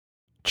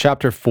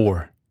Chapter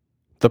 4.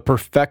 The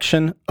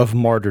Perfection of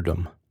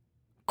Martyrdom.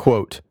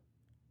 Quote,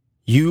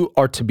 "You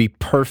are to be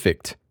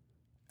perfect,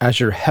 as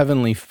your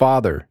heavenly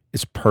Father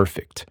is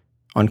perfect."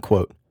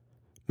 Unquote.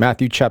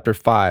 Matthew chapter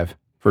 5,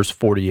 verse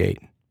 48.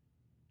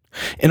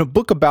 In a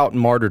book about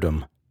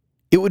martyrdom,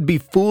 it would be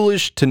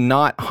foolish to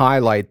not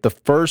highlight the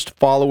first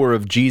follower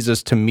of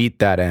Jesus to meet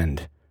that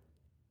end.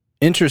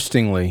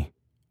 Interestingly,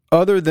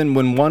 other than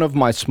when one of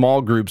my small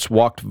groups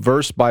walked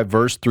verse by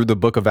verse through the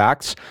book of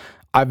Acts,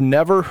 I've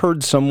never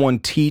heard someone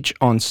teach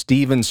on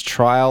Stephen's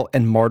trial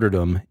and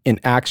martyrdom in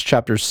Acts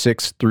chapter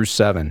 6 through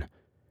 7.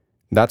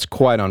 That's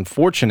quite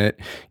unfortunate,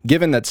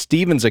 given that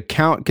Stephen's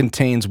account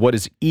contains what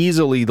is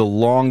easily the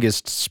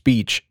longest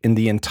speech in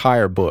the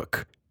entire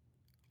book.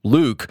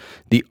 Luke,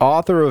 the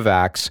author of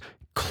Acts,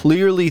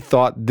 clearly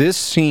thought this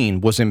scene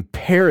was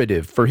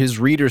imperative for his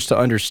readers to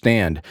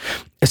understand,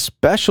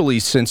 especially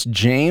since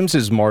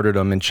James's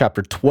martyrdom in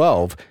chapter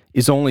 12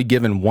 is only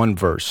given one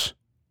verse.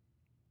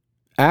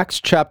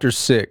 Acts chapter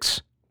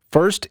 6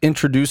 first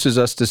introduces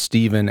us to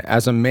Stephen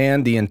as a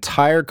man the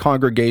entire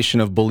congregation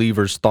of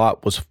believers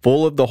thought was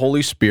full of the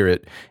Holy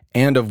Spirit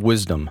and of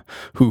wisdom,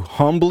 who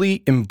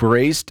humbly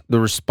embraced the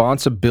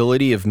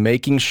responsibility of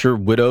making sure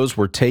widows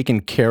were taken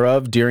care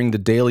of during the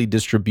daily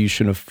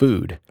distribution of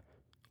food.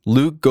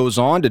 Luke goes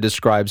on to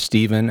describe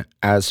Stephen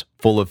as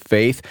full of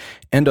faith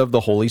and of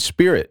the Holy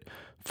Spirit,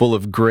 full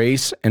of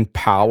grace and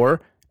power,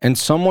 and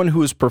someone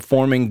who is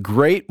performing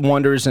great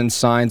wonders and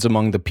signs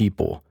among the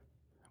people.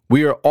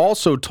 We are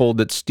also told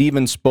that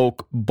Stephen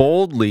spoke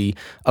boldly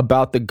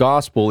about the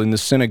gospel in the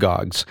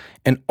synagogues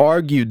and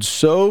argued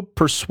so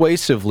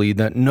persuasively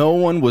that no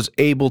one was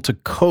able to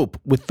cope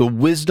with the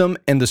wisdom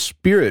and the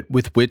spirit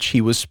with which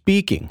he was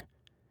speaking.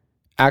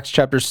 Acts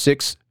chapter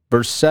 6,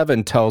 verse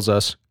 7 tells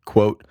us,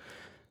 quote,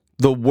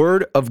 "The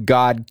word of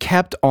God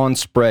kept on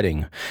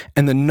spreading,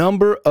 and the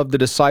number of the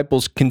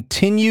disciples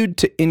continued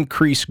to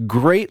increase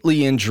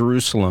greatly in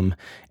Jerusalem,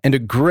 and a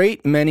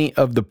great many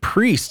of the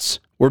priests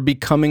were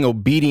becoming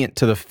obedient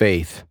to the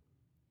faith."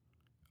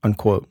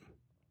 Unquote.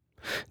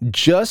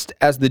 Just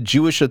as the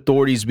Jewish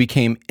authorities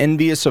became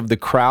envious of the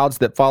crowds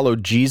that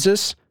followed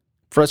Jesus,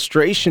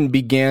 frustration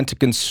began to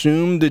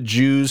consume the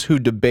Jews who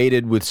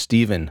debated with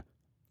Stephen.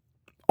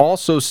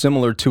 Also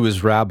similar to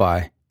his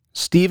rabbi,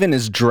 Stephen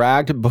is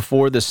dragged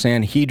before the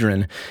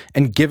Sanhedrin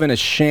and given a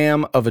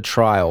sham of a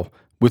trial,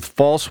 with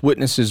false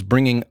witnesses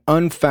bringing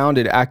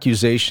unfounded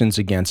accusations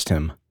against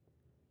him.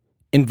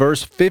 In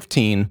verse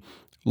 15,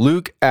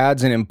 Luke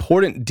adds an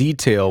important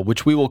detail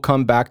which we will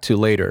come back to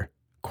later.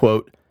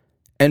 Quote,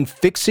 "And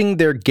fixing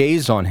their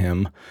gaze on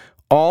him,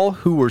 all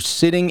who were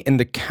sitting in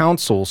the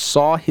council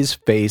saw his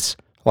face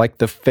like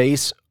the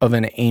face of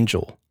an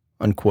angel."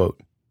 Unquote.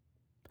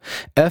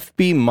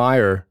 F.B.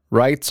 Meyer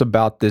writes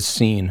about this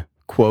scene,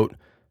 quote,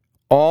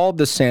 "All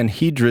the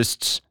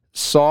Sanhedrists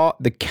saw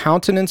the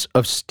countenance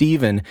of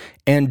Stephen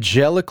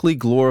angelically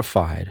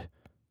glorified.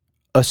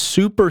 A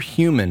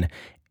superhuman,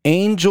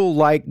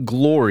 angel-like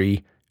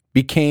glory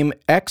became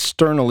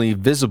externally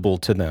visible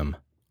to them."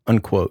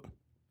 Unquote.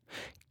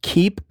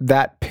 Keep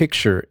that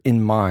picture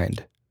in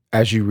mind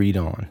as you read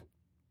on.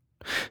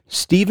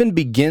 Stephen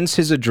begins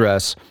his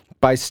address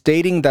by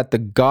stating that the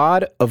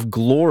God of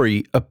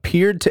glory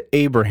appeared to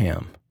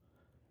Abraham.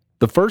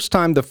 The first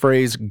time the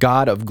phrase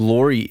God of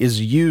glory is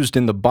used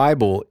in the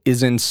Bible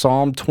is in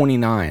Psalm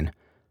 29,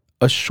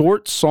 a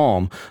short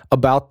psalm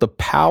about the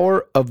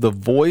power of the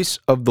voice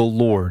of the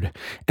Lord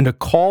and a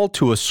call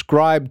to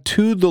ascribe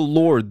to the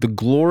Lord the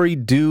glory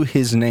due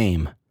his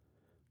name.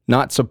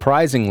 Not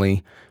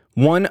surprisingly,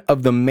 one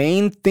of the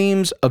main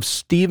themes of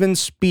Stephen's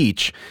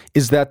speech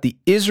is that the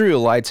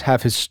Israelites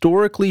have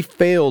historically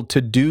failed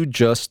to do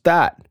just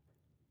that.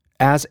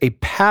 As a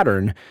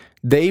pattern,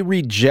 they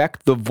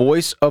reject the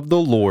voice of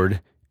the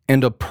Lord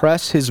and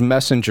oppress his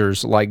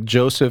messengers like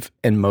Joseph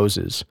and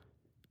Moses.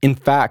 In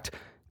fact,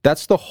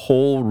 that's the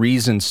whole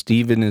reason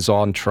Stephen is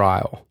on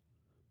trial.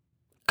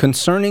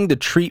 Concerning the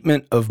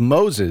treatment of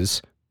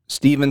Moses,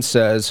 Stephen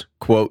says,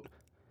 quote,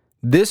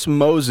 "This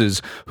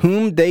Moses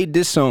whom they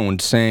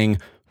disowned, saying,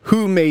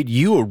 'Who made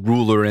you a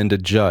ruler and a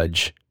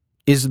judge?'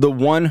 is the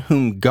one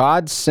whom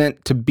God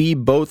sent to be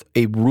both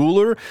a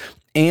ruler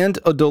and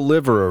a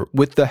deliverer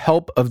with the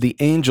help of the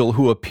angel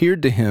who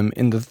appeared to him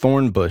in the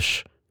thorn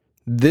bush.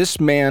 This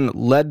man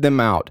led them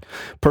out,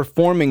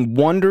 performing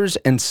wonders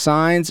and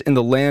signs in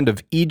the land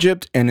of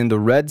Egypt and in the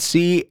Red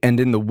Sea and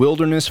in the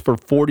wilderness for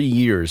 40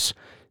 years.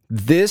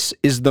 This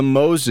is the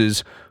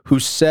Moses who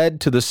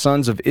said to the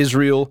sons of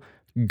Israel,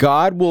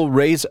 'God will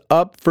raise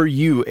up for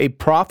you a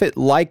prophet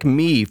like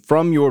me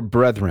from your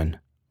brethren.'"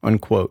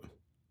 Unquote.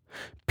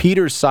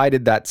 Peter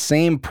cited that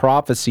same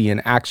prophecy in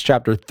Acts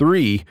chapter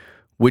 3,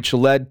 which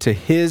led to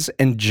his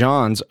and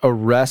John's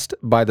arrest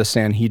by the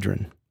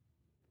Sanhedrin.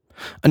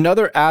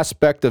 Another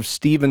aspect of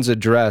Stephen's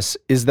address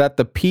is that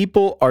the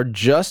people are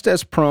just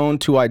as prone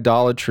to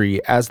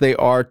idolatry as they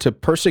are to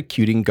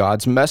persecuting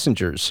God's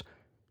messengers.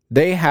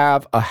 They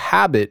have a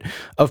habit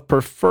of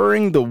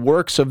preferring the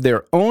works of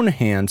their own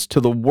hands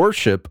to the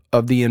worship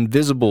of the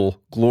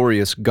invisible,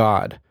 glorious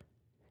God.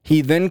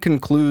 He then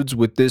concludes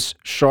with this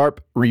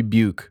sharp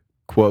rebuke,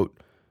 quote,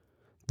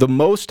 "The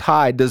Most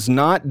High does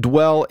not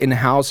dwell in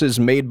houses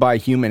made by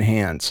human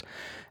hands.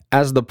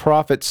 As the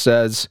prophet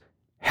says,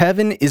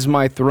 'Heaven is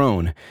my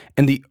throne,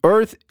 and the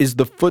earth is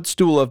the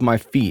footstool of my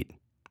feet.'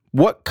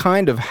 What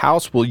kind of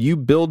house will you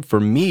build for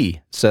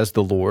me, says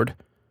the Lord?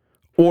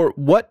 Or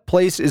what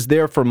place is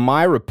there for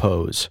my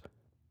repose?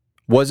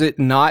 Was it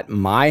not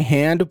my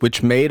hand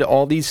which made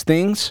all these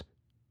things?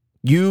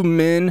 You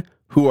men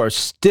who are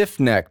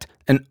stiff-necked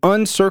and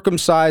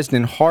uncircumcised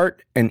in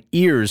heart and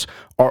ears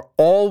are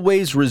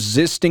always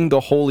resisting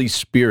the Holy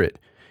Spirit.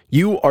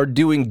 You are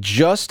doing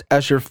just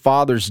as your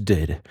fathers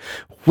did.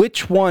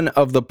 Which one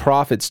of the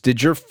prophets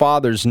did your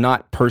fathers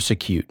not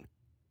persecute?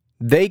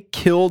 They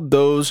killed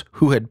those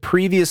who had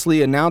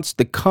previously announced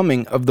the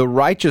coming of the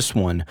righteous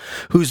one,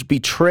 whose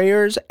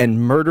betrayers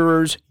and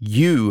murderers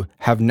you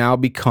have now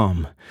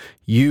become.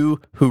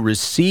 You who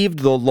received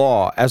the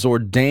law as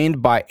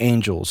ordained by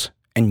angels,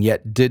 and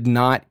yet did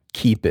not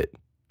keep it."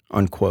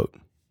 Unquote.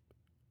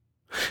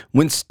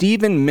 When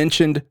Stephen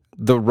mentioned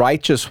the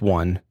righteous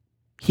one,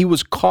 he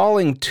was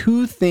calling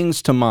two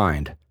things to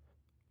mind.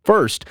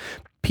 First,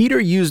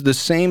 Peter used the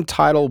same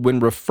title when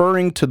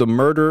referring to the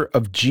murder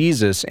of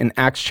Jesus in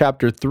Acts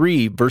chapter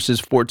 3, verses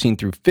 14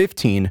 through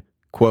 15,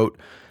 quote,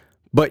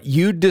 "But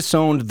you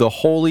disowned the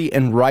holy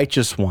and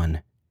righteous one,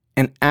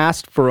 and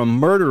asked for a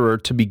murderer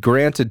to be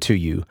granted to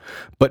you,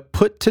 but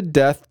put to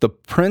death the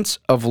Prince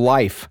of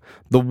Life,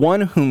 the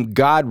one whom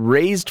God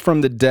raised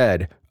from the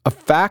dead, a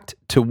fact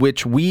to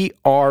which we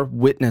are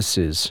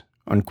witnesses."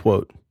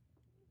 Unquote.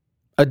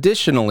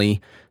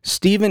 Additionally,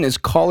 Stephen is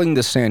calling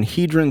the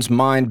Sanhedrin's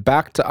mind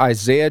back to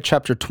Isaiah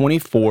chapter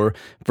 24,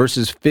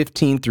 verses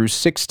 15 through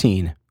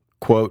 16.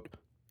 Quote,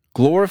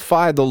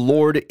 "Glorify the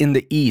Lord in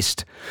the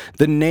east,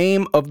 the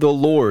name of the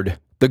Lord,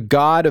 the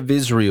God of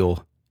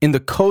Israel, in the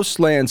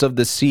coastlands of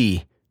the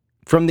sea.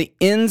 From the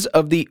ends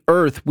of the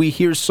earth we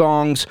hear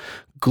songs,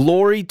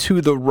 glory to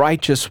the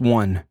righteous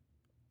one.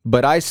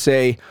 But I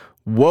say,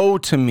 woe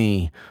to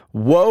me,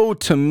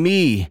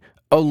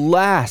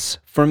 alas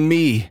for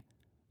me.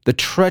 The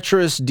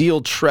treacherous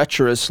deal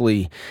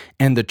treacherously,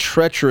 and the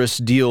treacherous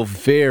deal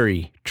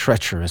very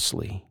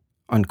treacherously."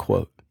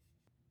 Unquote.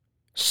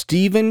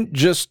 Stephen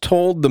just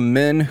told the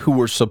men who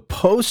were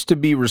supposed to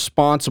be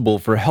responsible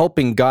for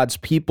helping God's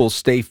people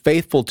stay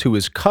faithful to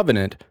his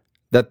covenant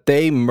that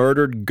they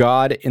murdered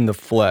God in the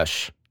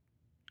flesh.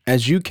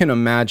 As you can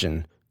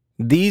imagine,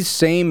 these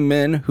same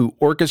men who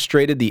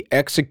orchestrated the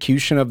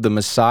execution of the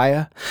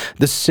Messiah,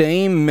 the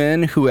same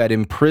men who had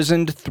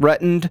imprisoned,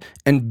 threatened,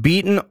 and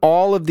beaten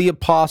all of the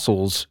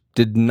apostles,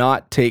 did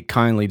not take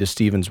kindly to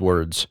Stephen's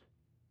words.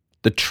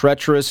 The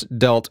treacherous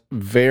dealt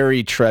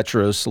very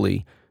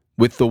treacherously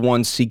with the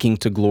one seeking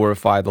to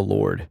glorify the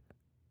Lord.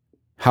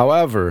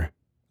 However,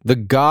 the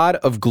God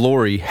of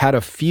glory had a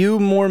few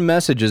more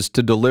messages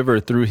to deliver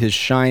through his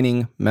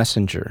shining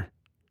messenger.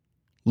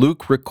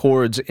 Luke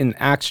records in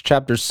Acts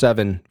chapter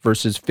 7,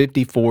 verses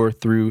 54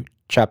 through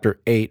chapter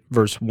 8,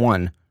 verse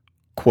 1,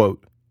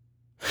 quote,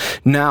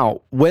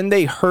 "Now, when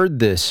they heard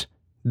this,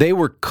 they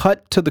were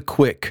cut to the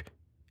quick,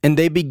 and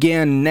they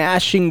began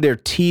gnashing their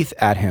teeth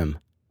at him.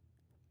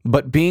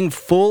 But being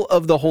full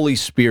of the Holy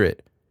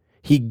Spirit,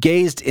 he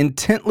gazed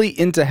intently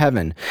into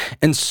heaven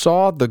and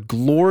saw the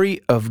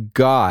glory of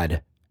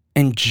God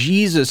and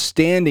Jesus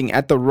standing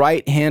at the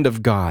right hand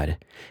of God.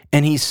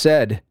 And he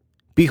said,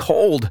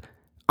 'Behold,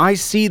 I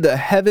see the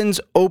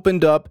heavens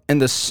opened up and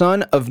the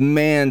Son of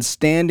Man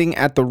standing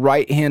at the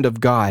right hand of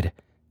God.'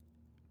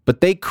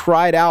 But they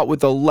cried out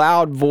with a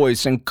loud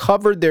voice and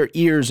covered their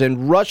ears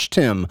and rushed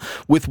him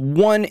with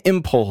one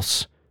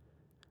impulse.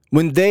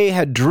 When they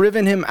had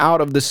driven him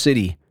out of the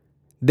city,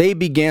 they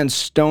began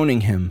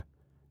stoning him.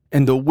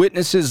 And the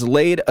witnesses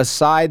laid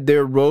aside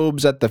their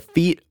robes at the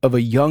feet of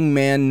a young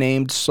man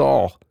named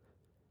Saul.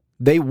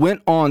 They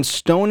went on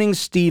stoning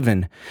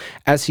Stephen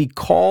as he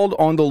called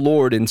on the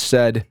Lord and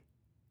said,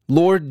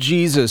 'Lord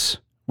Jesus,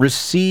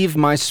 receive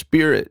my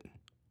spirit.'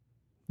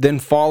 Then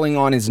falling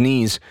on his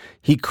knees,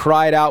 he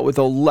cried out with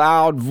a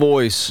loud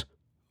voice,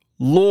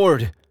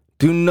 'Lord,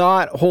 do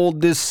not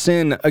hold this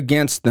sin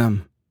against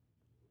them.'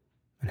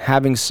 And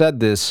having said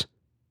this,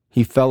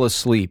 he fell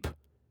asleep.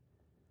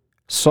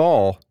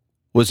 Saul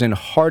was in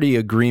hearty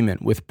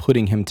agreement with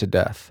putting him to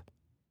death."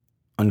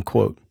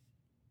 Unquote.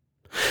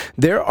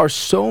 There are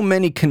so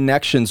many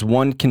connections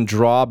one can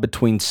draw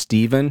between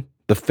Stephen,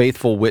 the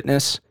faithful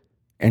witness,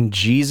 and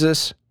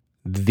Jesus,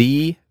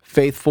 the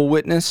faithful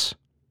witness.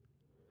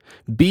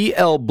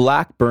 B.L.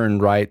 Blackburn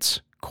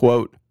writes,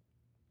 quote,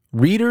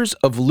 "Readers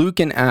of Luke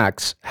and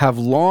Acts have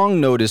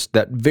long noticed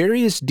that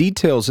various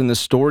details in the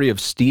story of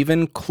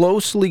Stephen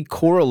closely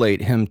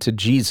correlate him to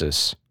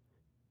Jesus.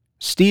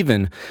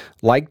 Stephen,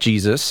 like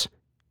Jesus,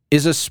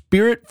 is a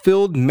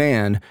spirit-filled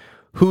man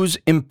whose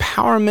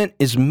empowerment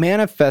is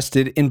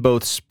manifested in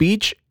both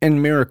speech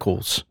and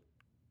miracles.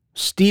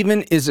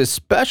 Stephen is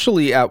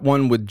especially at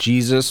one with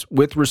Jesus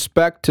with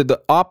respect to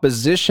the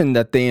opposition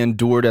that they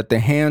endured at the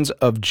hands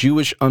of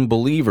Jewish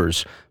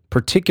unbelievers,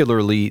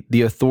 particularly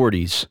the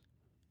authorities.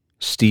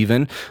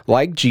 Stephen,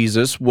 like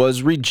Jesus,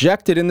 was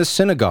rejected in the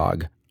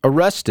synagogue,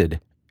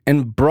 arrested,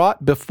 and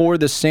brought before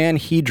the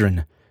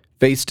Sanhedrin,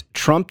 faced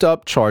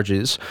trumped-up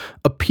charges,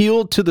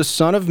 appealed to the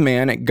Son of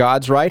Man at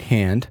God's right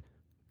hand,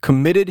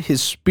 committed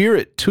his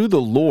spirit to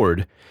the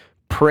Lord,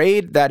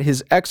 prayed that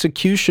his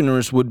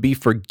executioners would be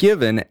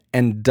forgiven,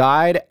 and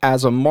died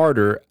as a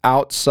martyr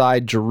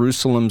outside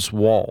Jerusalem's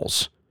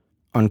walls."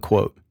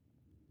 Unquote.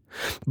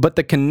 But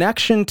the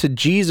connection to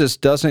Jesus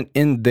doesn't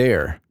end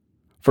there,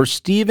 for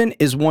Stephen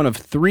is one of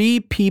 3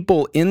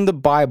 people in the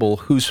Bible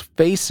whose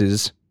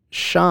faces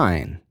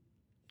shine.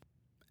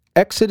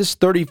 Exodus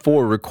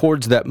 34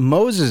 records that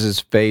Moses'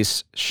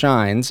 face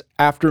shines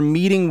after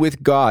meeting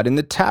with God in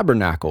the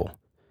tabernacle.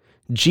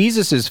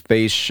 Jesus'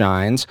 face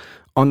shines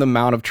on the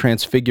Mount of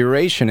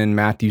Transfiguration in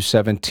Matthew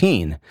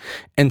 17,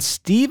 and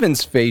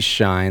Stephen's face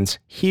shines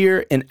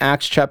here in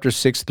Acts chapter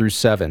 6 through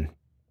 7.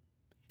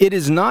 It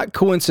is not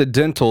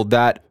coincidental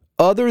that,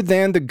 other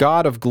than the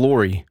God of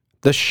glory,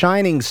 the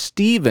shining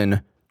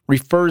Stephen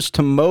refers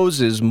to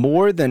Moses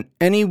more than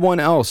anyone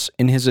else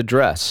in his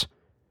address.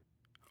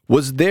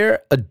 Was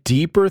there a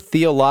deeper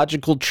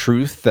theological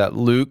truth that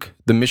Luke,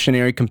 the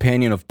missionary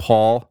companion of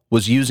Paul,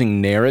 was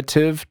using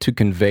narrative to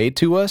convey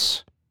to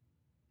us?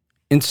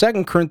 In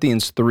 2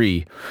 Corinthians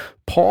 3,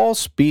 Paul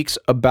speaks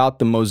about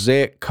the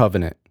Mosaic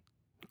covenant,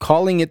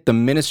 calling it the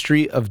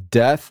ministry of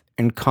death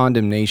and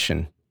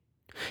condemnation.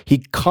 He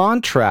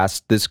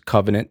contrasts this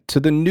covenant to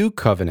the new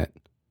covenant,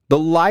 the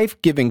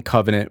life-giving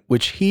covenant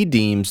which he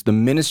deems the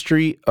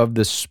ministry of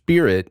the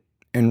Spirit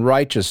and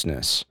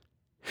righteousness.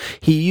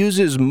 He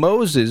uses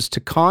Moses to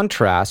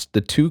contrast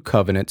the 2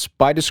 covenants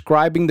by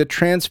describing the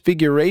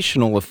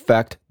transfigurational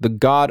effect the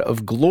God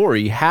of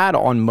glory had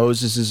on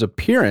Moses'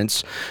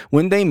 appearance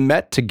when they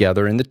met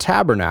together in the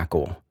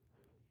tabernacle.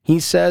 He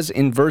says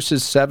in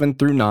verses 7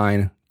 through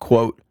 9,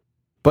 quote,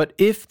 "But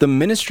if the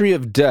ministry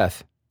of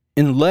death,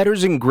 in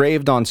letters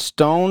engraved on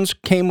stones,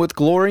 came with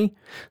glory,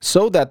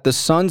 so that the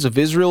sons of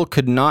Israel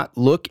could not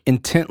look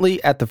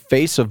intently at the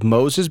face of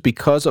Moses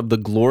because of the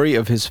glory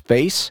of his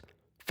face,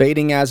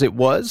 fading as it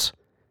was,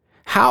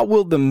 how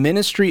will the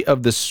ministry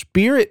of the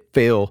Spirit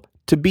fail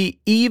to be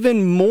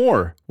even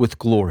more with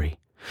glory?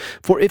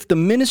 For if the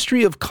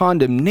ministry of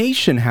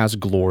condemnation has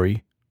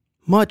glory,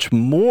 much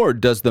more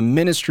does the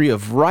ministry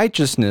of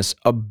righteousness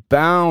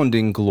abound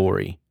in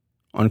glory."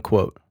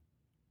 Unquote.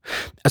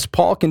 As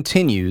Paul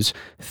continues,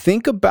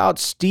 think about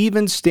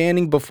Stephen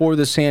standing before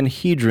the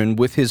Sanhedrin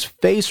with his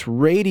face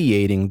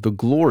radiating the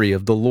glory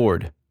of the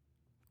Lord.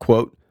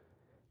 Quote,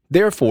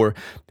 "Therefore,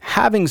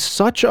 having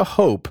such a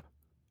hope,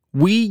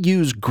 we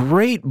use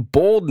great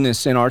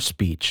boldness in our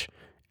speech,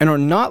 and are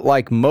not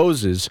like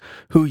Moses,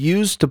 who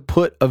used to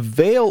put a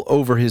veil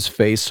over his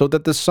face so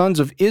that the sons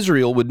of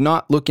Israel would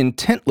not look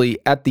intently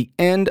at the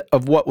end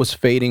of what was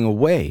fading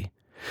away.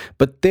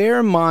 But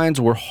their minds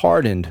were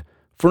hardened,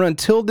 for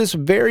until this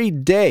very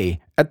day,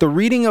 at the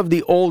reading of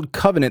the Old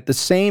Covenant, the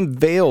same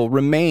veil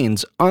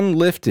remains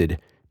unlifted,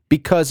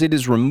 because it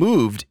is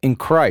removed in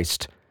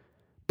Christ.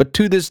 But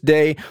to this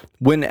day,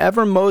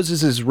 whenever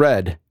Moses is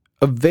read,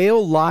 a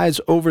veil lies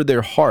over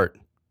their heart.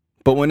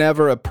 But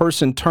whenever a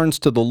person turns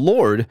to the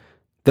Lord,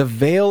 the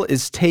veil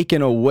is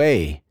taken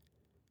away.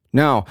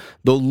 Now,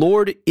 the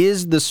Lord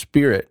is the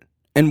Spirit,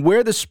 and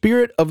where the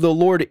Spirit of the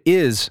Lord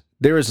is,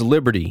 there is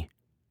liberty.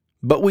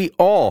 But we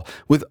all,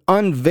 with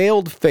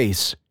unveiled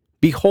face,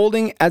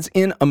 beholding as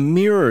in a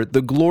mirror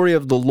the glory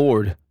of the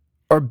Lord,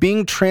 are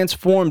being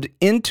transformed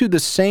into the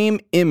same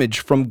image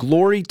from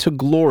glory to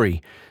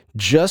glory,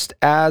 just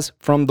as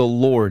from the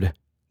Lord,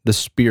 the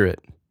Spirit."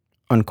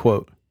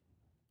 Unquote.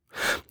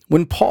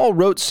 When Paul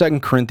wrote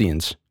 2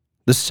 Corinthians,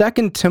 the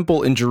Second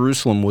Temple in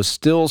Jerusalem was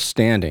still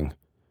standing.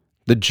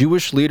 The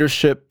Jewish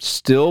leadership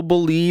still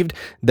believed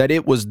that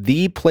it was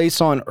the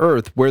place on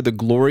earth where the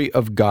glory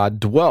of God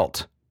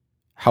dwelt.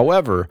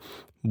 However,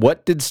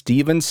 what did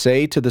Stephen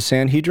say to the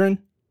Sanhedrin?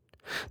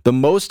 The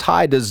Most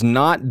High does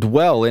not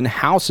dwell in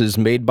houses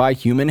made by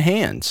human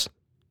hands.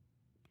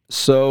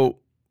 So,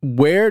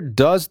 where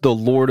does the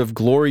Lord of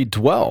glory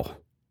dwell?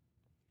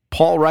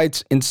 Paul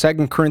writes in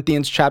 2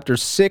 Corinthians chapter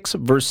 6,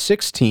 verse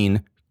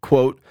 16,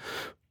 quote,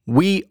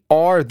 "We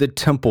are the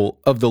temple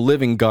of the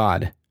living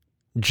God,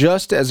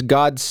 just as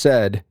God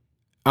said,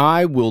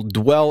 'I will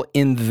dwell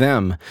in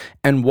them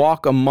and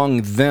walk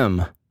among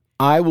them.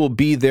 I will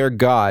be their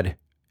God,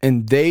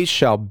 and they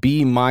shall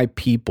be my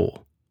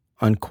people.'"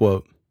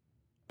 Unquote.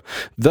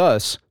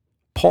 Thus,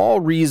 Paul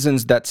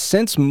reasons that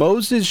since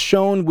Moses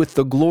shone with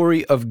the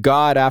glory of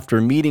God after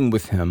meeting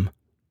with him,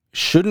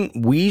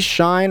 shouldn't we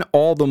shine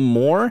all the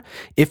more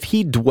if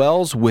he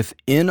dwells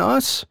within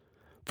us?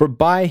 For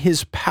by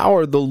his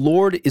power the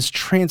Lord is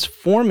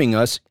transforming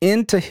us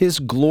into his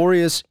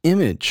glorious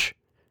image.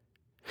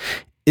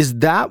 Is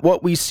that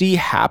what we see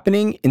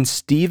happening in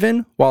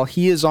Stephen while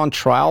he is on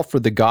trial for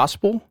the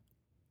gospel?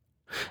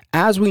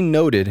 As we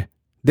noted,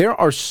 there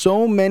are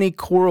so many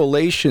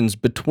correlations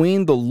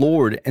between the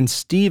Lord and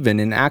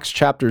Stephen in Acts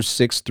chapters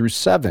 6 through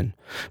 7,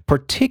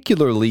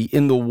 particularly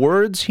in the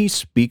words he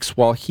speaks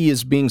while he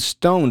is being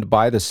stoned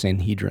by the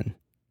Sanhedrin.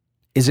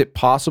 Is it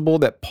possible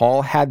that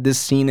Paul had this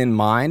scene in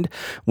mind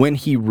when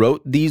he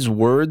wrote these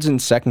words in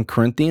 2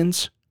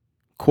 Corinthians?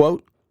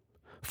 Quote,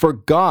 "For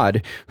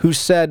God, who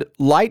said,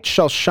 'Light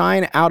shall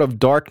shine out of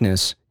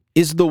darkness,'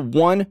 is the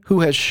one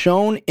who has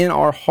shone in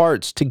our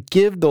hearts to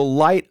give the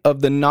light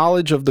of the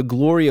knowledge of the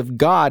glory of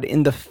God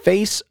in the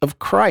face of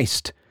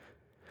Christ.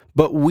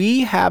 But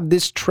we have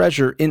this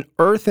treasure in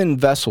earthen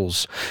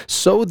vessels,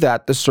 so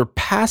that the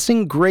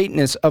surpassing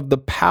greatness of the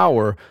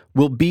power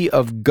will be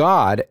of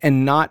God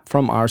and not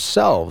from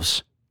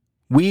ourselves.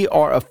 We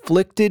are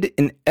afflicted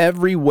in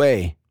every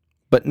way,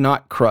 but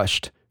not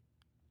crushed,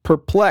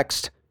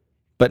 perplexed,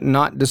 but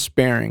not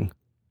despairing,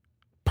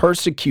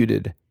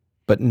 persecuted,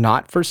 but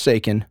not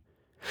forsaken,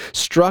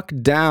 struck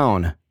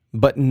down,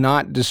 but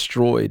not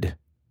destroyed,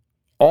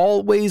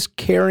 always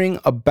carrying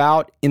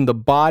about in the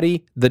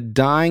body the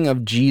dying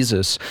of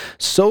Jesus,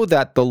 so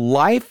that the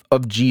life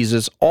of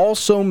Jesus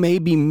also may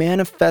be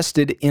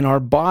manifested in our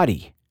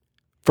body.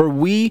 For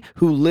we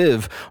who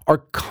live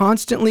are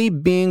constantly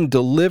being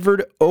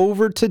delivered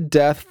over to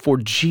death for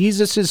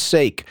Jesus'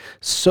 sake,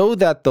 so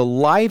that the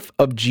life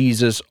of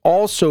Jesus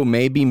also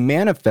may be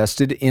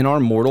manifested in our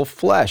mortal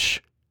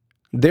flesh.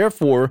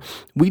 Therefore,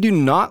 we do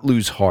not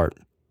lose heart.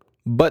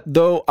 But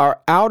though our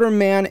outer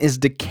man is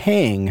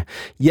decaying,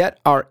 yet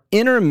our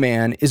inner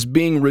man is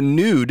being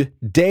renewed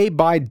day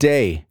by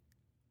day.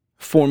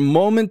 For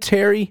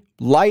momentary,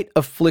 light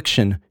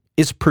affliction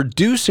is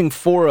producing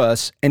for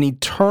us an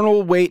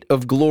eternal weight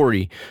of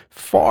glory,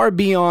 far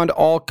beyond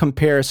all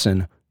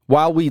comparison,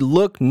 while we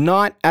look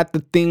not at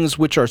the things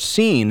which are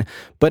seen,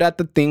 but at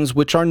the things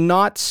which are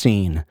not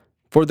seen.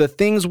 For the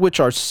things which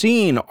are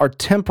seen are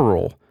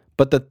temporal,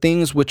 but the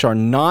things which are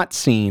not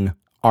seen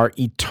are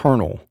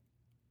eternal."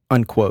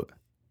 Unquote.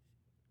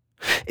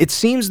 It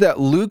seems that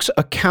Luke's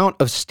account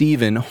of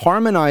Stephen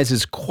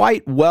harmonizes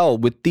quite well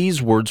with these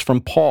words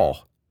from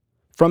Paul.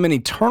 From an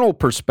eternal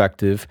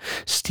perspective,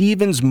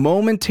 Stephen's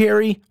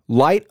momentary,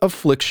 light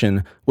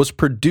affliction was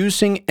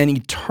producing an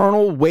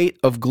eternal weight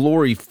of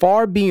glory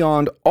far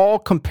beyond all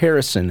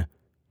comparison.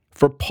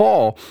 For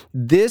Paul,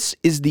 this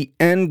is the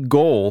end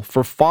goal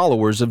for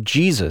followers of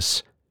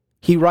Jesus.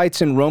 He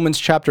writes in Romans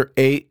chapter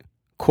 8,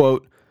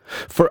 quote,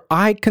 "For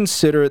I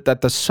consider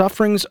that the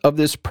sufferings of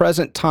this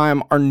present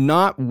time are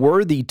not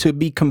worthy to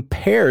be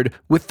compared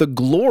with the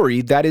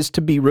glory that is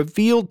to be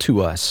revealed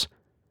to us.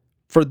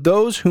 For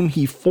those whom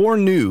he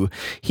foreknew,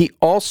 he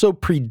also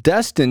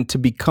predestined to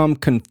become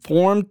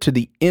conformed to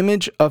the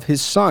image of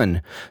his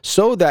Son,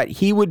 so that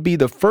he would be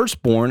the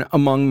firstborn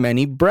among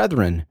many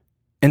brethren.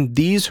 And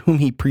these whom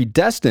he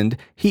predestined,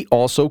 he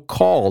also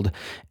called.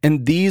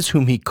 And these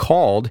whom he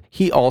called,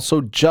 he also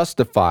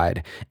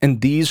justified.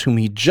 And these whom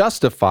he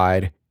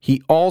justified,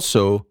 he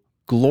also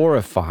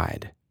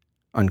glorified."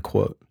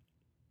 Unquote.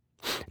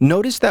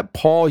 Notice that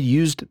Paul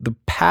used the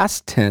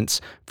past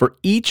tense for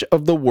each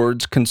of the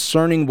words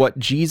concerning what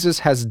Jesus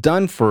has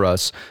done for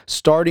us,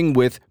 starting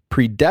with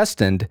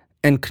predestined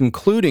and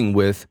concluding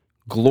with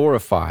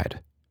glorified.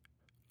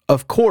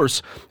 Of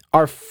course,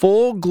 our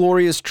full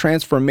glorious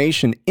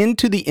transformation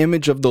into the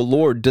image of the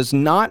Lord does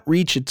not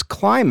reach its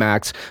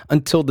climax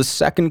until the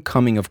second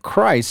coming of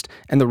Christ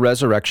and the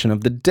resurrection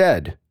of the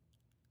dead.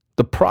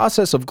 The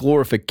process of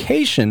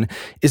glorification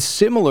is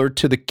similar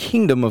to the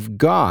kingdom of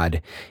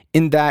God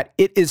in that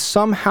it is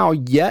somehow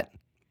yet,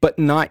 but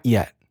not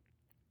yet.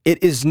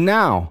 It is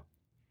now,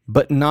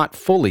 but not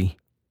fully.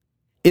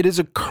 It is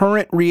a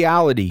current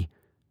reality,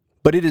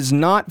 but it is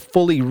not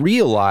fully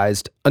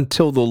realized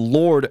until the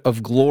Lord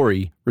of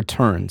glory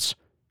returns.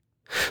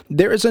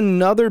 There is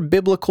another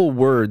biblical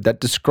word that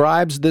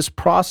describes this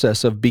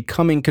process of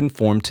becoming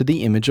conformed to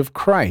the image of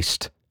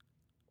Christ: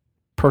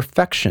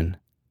 perfection.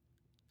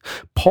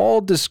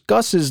 Paul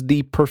discusses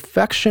the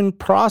perfection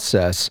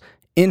process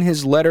in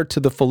his letter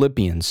to the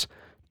Philippians,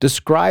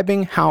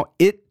 describing how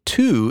it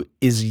too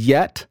is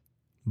yet,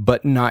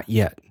 but not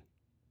yet.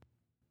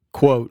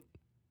 Quote,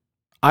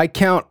 "I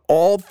count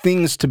all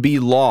things to be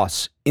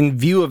loss in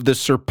view of the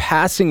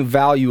surpassing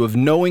value of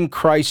knowing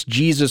Christ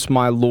Jesus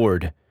my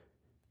Lord,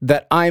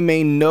 that I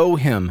may know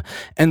him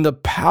and the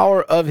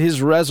power of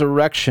his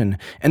resurrection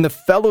and the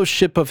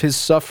fellowship of his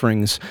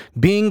sufferings,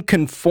 being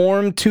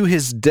conformed to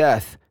his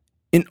death,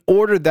 in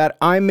order that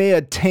I may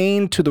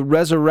attain to the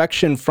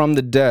resurrection from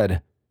the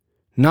dead.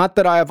 Not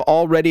that I have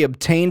already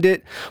obtained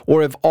it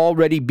or have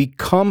already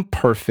become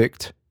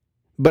perfect,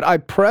 but I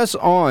press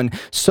on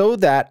so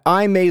that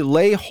I may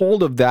lay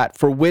hold of that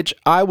for which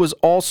I was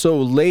also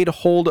laid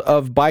hold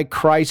of by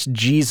Christ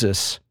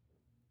Jesus.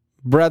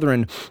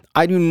 Brethren,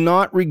 I do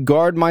not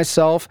regard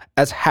myself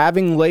as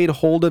having laid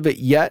hold of it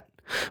yet,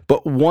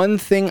 but one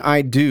thing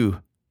I do,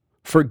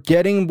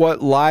 forgetting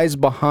what lies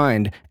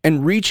behind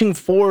and reaching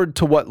forward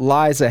to what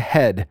lies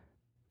ahead,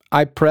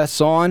 I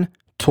press on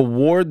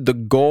toward the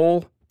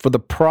goal for the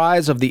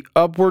prize of the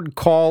upward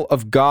call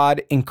of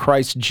God in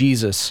Christ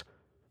Jesus.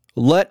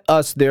 Let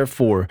us,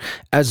 therefore,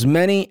 as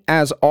many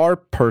as are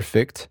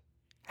perfect,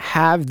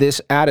 have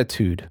this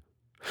attitude.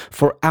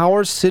 For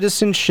our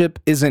citizenship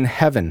is in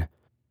heaven,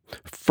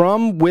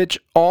 from which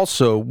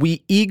also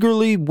we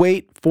eagerly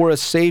wait for a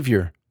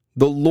Savior,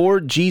 the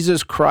Lord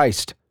Jesus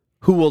Christ,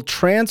 who will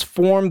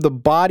transform the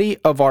body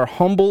of our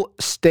humble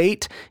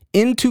state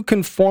into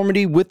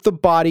conformity with the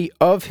body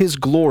of his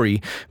glory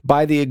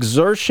by the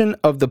exertion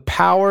of the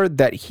power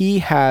that he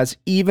has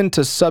even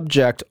to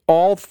subject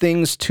all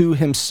things to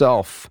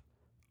himself."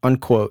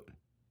 Unquote.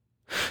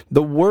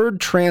 The word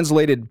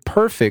translated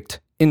perfect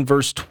in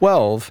verse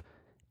 12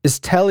 is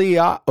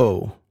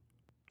teleao,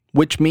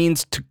 which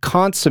means to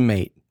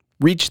consummate,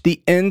 reach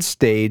the end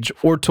stage,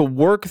 or to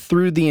work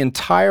through the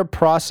entire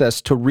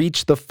process to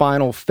reach the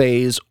final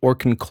phase or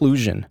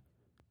conclusion.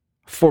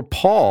 For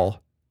Paul,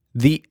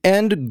 the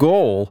end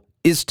goal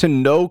is to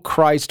know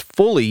Christ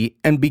fully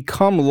and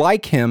become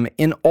like him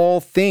in all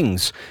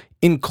things,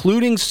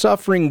 including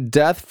suffering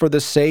death for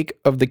the sake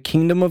of the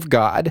kingdom of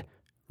God,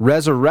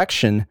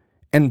 resurrection,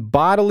 and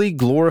bodily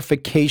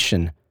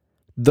glorification.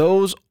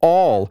 Those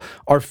all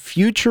are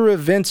future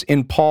events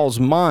in Paul's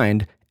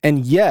mind,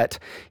 and yet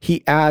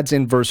he adds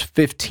in verse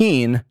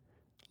 15,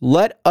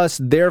 "Let us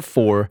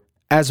therefore,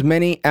 as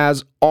many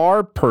as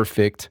are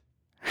perfect,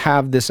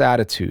 have this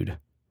attitude."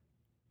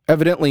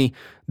 Evidently,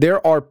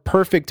 there are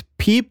perfect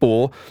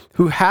people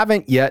who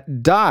haven't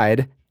yet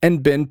died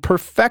and been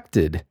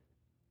perfected.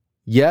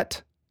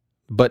 Yet,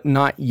 but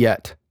not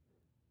yet.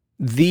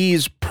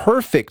 These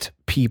perfect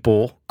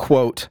people,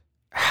 quote,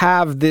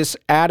 "have this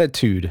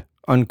attitude,"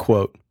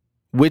 unquote,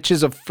 which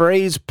is a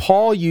phrase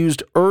Paul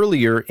used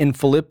earlier in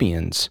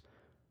Philippians.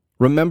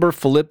 Remember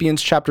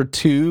Philippians chapter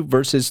 2,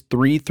 verses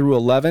 3 through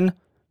 11?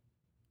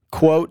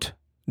 Quote,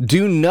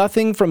 "Do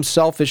nothing from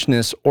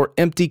selfishness or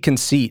empty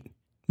conceit,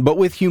 but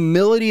with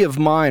humility of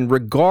mind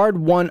regard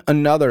one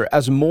another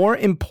as more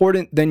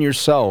important than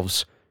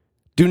yourselves.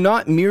 Do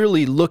not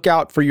merely look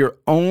out for your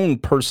own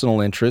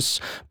personal interests,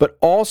 but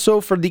also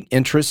for the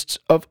interests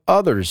of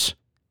others.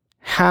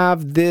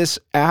 Have this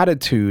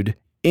attitude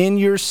in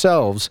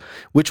yourselves,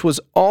 which was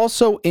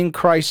also in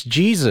Christ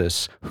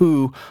Jesus,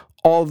 who,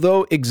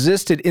 although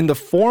existed in the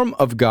form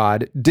of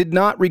God, did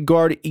not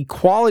regard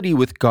equality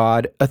with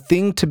God a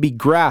thing to be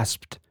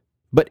grasped,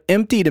 but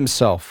emptied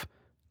himself,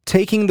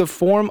 taking the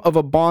form of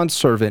a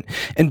bondservant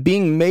and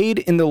being made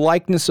in the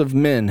likeness of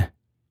men.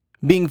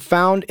 Being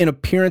found in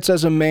appearance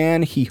as a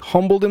man, he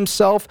humbled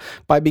himself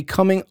by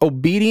becoming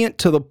obedient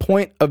to the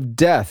point of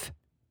death,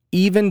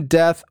 even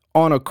death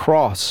on a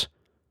cross.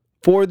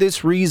 For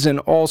this reason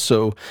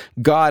also,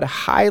 God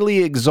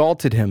highly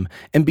exalted him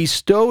and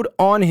bestowed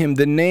on him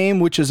the name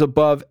which is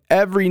above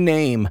every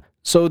name,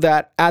 so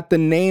that at the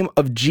name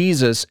of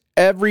Jesus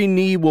every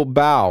knee will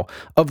bow,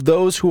 of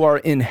those who are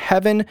in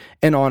heaven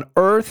and on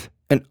earth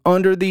and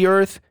under the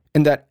earth,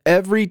 and that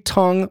every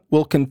tongue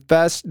will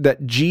confess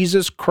that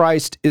Jesus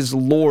Christ is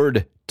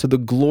Lord, to the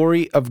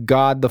glory of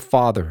God the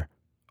Father."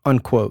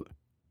 Unquote.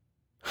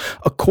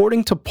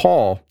 According to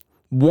Paul,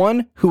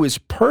 one who is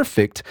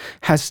perfect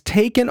has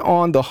taken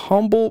on the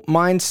humble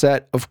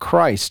mindset of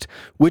Christ,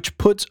 which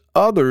puts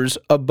others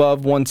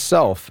above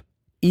oneself,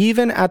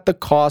 even at the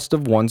cost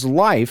of one's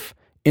life,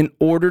 in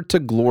order to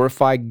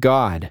glorify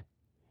God.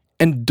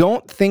 And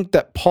don't think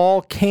that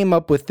Paul came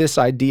up with this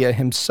idea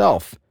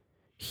himself.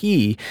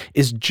 He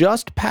is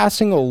just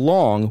passing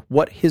along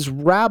what his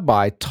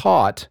rabbi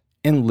taught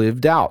and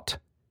lived out.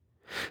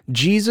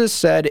 Jesus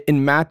said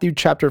in Matthew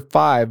chapter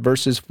 5,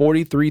 verses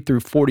 43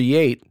 through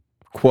 48,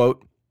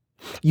 quote,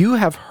 "You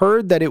have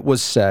heard that it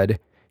was said,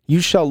 'You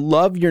shall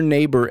love your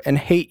neighbor and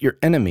hate your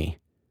enemy.'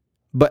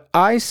 But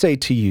I say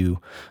to you,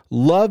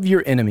 love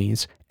your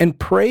enemies and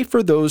pray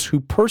for those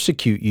who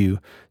persecute you,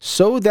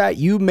 so that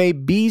you may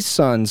be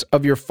sons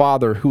of your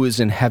Father who is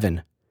in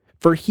heaven.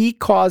 For he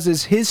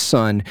causes his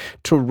sun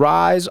to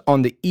rise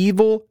on the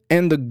evil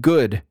and the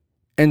good,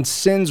 and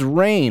sends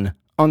rain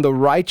on the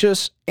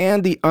righteous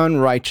and the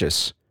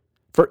unrighteous.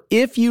 For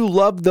if you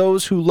love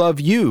those who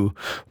love you,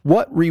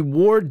 what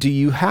reward do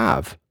you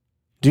have?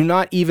 Do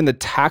not even the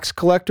tax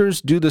collectors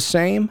do the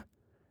same?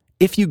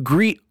 If you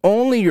greet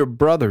only your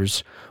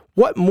brothers,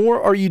 what more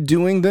are you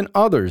doing than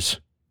others?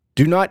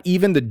 Do not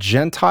even the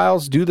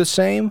Gentiles do the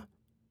same?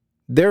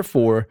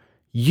 Therefore,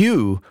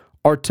 you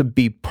are to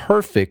be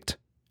perfect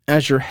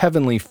as your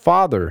heavenly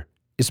Father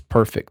is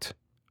perfect."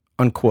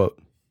 Unquote.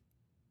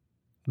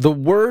 The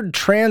word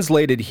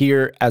translated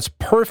here as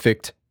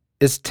perfect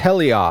is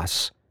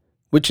teleos,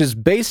 which is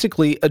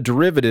basically a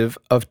derivative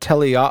of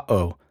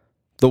teleao,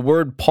 the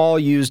word Paul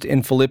used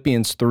in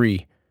Philippians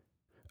 3.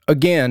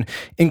 Again,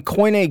 in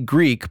Koine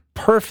Greek,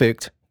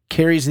 perfect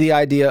carries the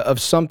idea of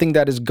something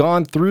that has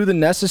gone through the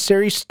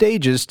necessary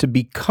stages to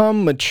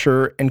become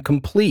mature and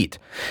complete.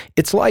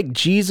 It's like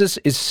Jesus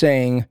is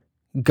saying,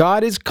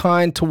 God is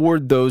kind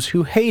toward those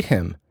who hate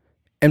him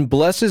and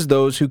blesses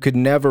those who could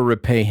never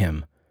repay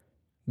him.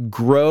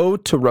 Grow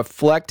to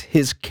reflect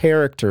his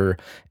character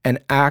and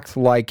act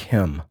like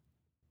him.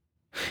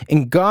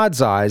 In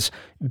God's eyes,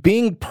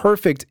 being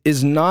perfect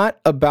is not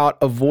about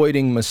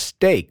avoiding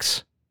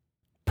mistakes.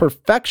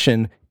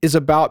 Perfection is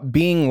about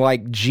being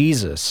like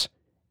Jesus,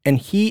 and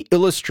he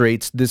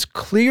illustrates this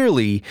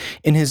clearly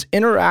in his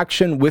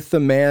interaction with the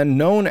man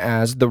known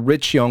as the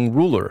rich young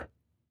ruler.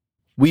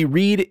 We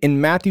read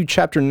in Matthew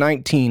chapter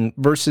 19,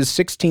 verses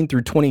 16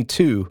 through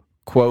 22,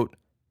 quote,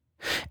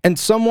 "And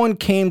someone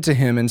came to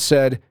him and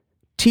said,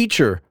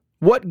 'Teacher,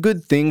 what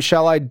good thing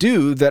shall I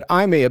do that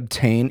I may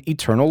obtain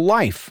eternal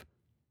life?'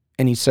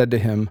 And he said to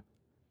him,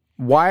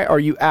 'Why are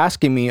you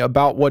asking me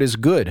about what is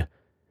good?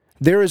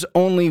 There is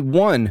only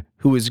one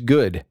who is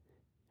good.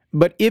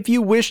 But if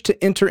you wish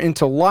to enter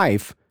into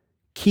life,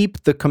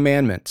 keep the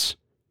commandments.'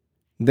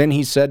 Then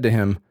he said to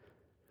him,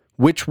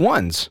 'Which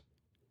ones?'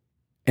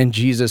 And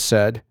Jesus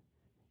said,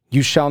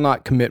 'You shall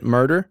not commit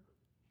murder.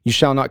 You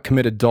shall not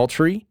commit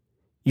adultery.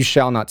 You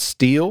shall not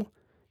steal.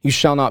 You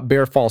shall not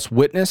bear false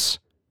witness.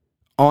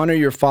 Honor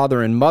your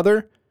father and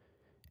mother.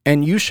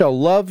 And you shall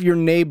love your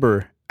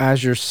neighbor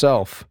as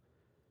yourself.'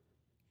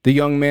 The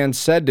young man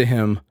said to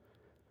him,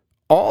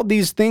 'All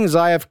these things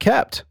I have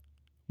kept.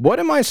 What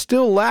am I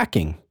still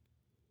lacking?'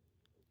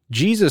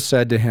 Jesus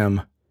said to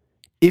him,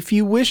 'If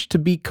you wish to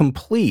be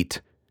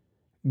complete,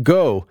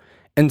 go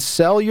and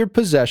sell your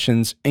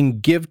possessions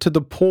and give to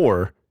the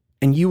poor,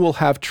 and you will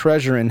have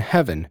treasure in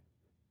heaven.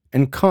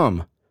 And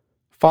come,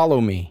 follow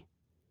me.'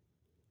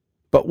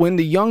 But when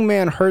the young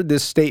man heard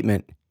this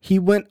statement, he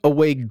went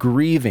away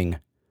grieving,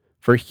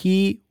 for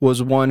he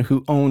was one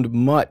who owned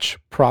much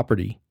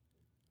property."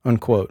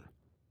 Unquote.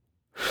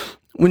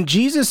 When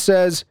Jesus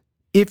says,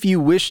 "if you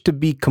wish to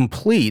be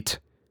complete,"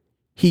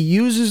 he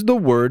uses the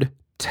word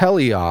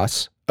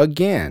teleos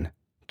again,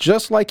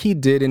 just like he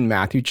did in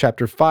Matthew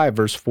chapter 5,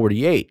 verse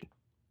 48.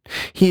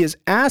 He is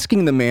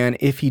asking the man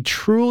if he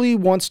truly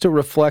wants to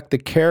reflect the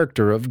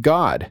character of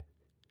God.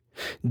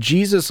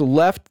 Jesus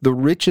left the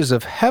riches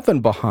of heaven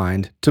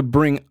behind to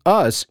bring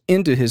us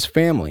into his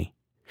family.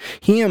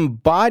 He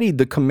embodied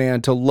the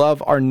command to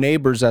love our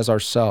neighbors as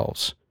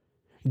ourselves.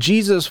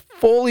 Jesus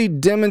fully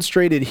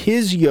demonstrated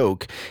his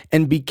yoke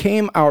and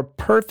became our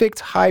perfect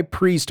high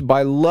priest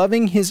by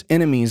loving his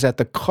enemies at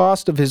the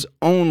cost of his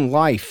own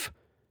life.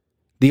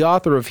 The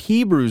author of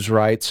Hebrews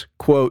writes,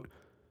 quote,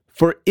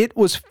 "For it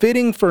was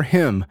fitting for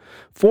him,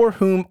 for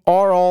whom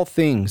are all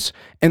things,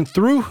 and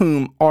through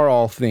whom are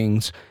all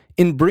things,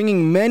 in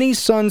bringing many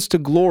sons to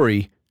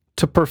glory,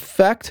 to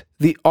perfect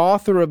the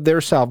author of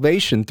their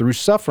salvation through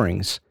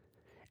sufferings.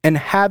 And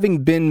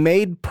having been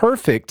made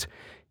perfect,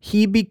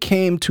 he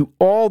became to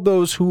all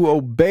those who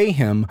obey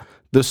him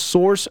the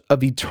source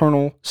of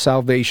eternal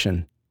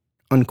salvation."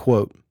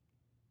 Unquote.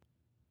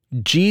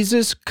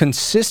 Jesus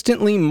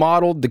consistently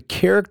modeled the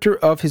character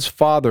of his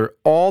Father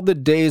all the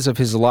days of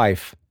his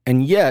life,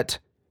 and yet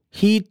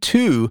he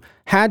too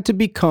had to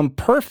become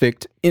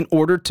perfect in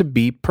order to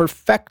be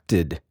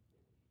perfected.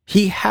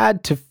 He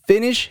had to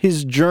finish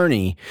his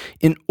journey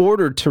in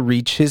order to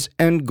reach his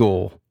end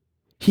goal.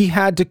 He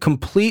had to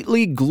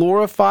completely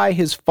glorify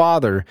his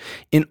Father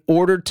in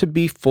order to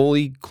be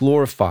fully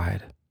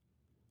glorified.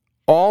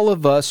 All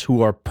of us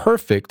who are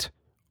perfect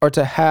are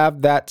to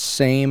have that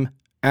same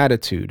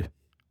attitude.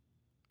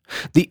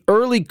 The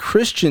early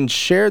Christians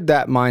shared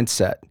that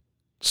mindset.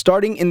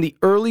 Starting in the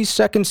early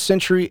 2nd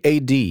century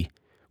AD,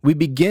 we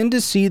begin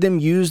to see them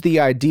use the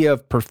idea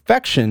of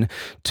perfection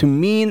to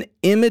mean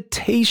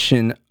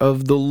imitation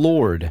of the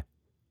Lord.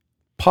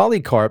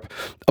 Polycarp,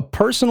 a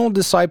personal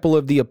disciple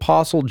of the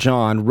Apostle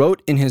John,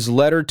 wrote in his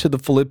letter to the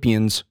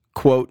Philippians,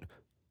 quote,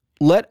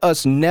 "Let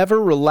us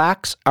never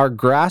relax our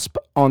grasp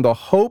on the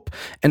hope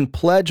and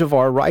pledge of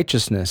our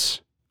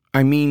righteousness.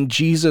 I mean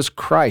Jesus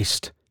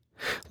Christ.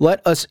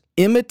 Let us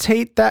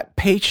imitate that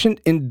patient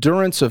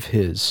endurance of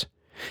his.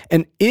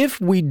 And if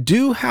we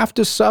do have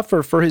to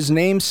suffer for his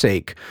name's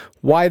sake,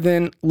 why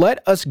then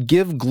let us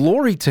give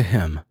glory to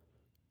him.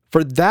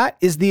 For that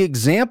is the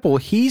example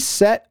he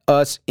set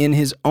us in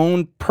his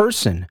own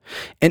person,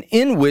 and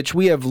in which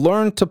we have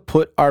learned to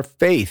put our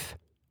faith.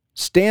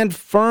 Stand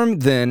firm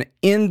then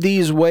in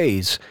these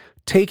ways,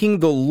 taking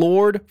the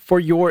Lord for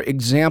your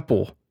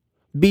example.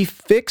 Be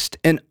fixed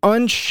and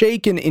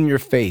unshaken in your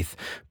faith.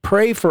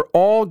 Pray for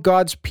all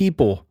God's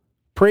people.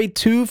 Pray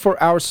too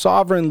for our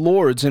sovereign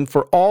lords and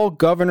for all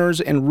governors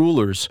and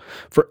rulers,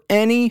 for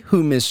any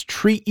who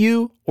mistreat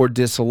you or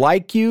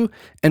dislike you,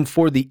 and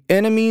for the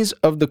enemies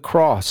of the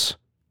cross.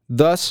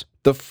 Thus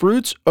the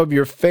fruits of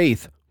your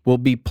faith will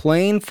be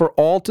plain for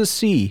all to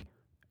see,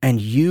 and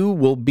you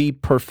will be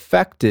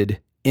perfected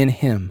in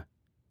him."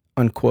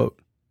 Unquote.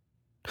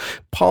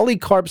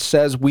 Polycarp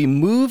says we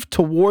move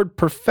toward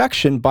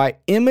perfection by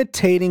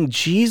imitating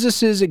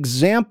Jesus'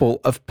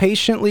 example of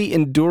patiently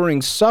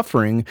enduring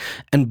suffering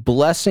and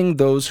blessing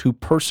those who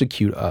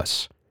persecute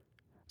us.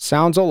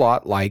 Sounds a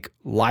lot like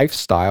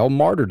lifestyle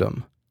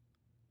martyrdom.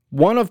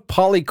 One of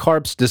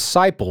Polycarp's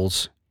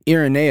disciples,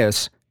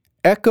 Irenaeus,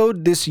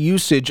 echoed this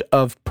usage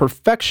of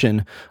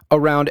perfection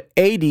around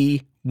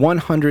AD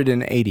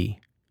 180.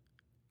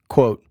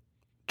 Quote,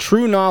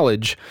 "True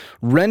knowledge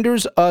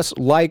renders us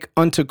like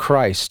unto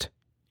Christ,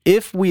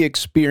 if we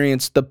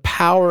experience the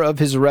power of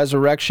his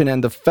resurrection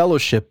and the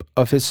fellowship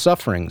of his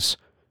sufferings.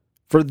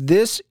 For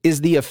this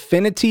is the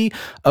affinity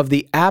of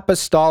the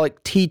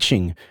apostolic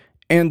teaching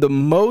and the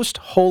most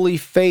holy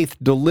faith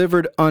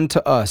delivered unto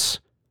us.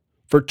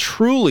 For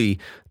truly,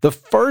 the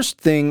first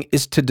thing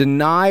is to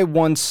deny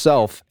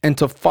oneself and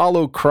to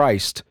follow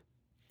Christ.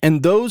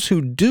 And those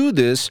who do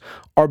this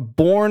are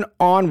borne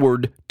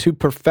onward to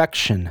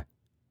perfection,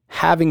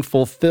 having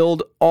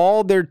fulfilled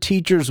all their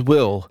teacher's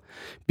will,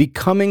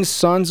 becoming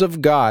sons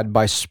of God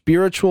by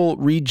spiritual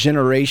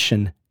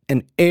regeneration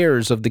and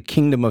heirs of the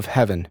kingdom of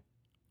heaven."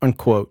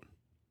 Unquote.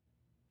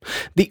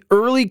 The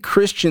early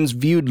Christians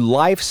viewed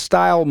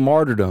lifestyle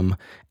martyrdom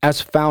as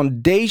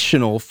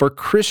foundational for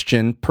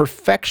Christian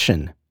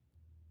perfection.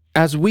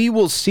 As we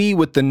will see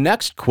with the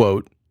next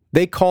quote,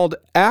 they called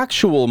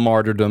actual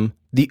martyrdom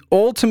the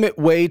ultimate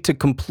way to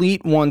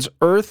complete one's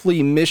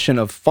earthly mission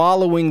of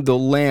following the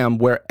Lamb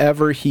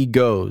wherever he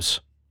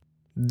goes.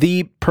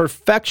 The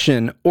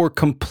perfection or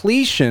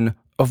completion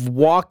of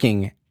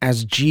walking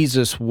as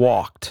Jesus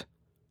walked.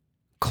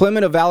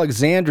 Clement of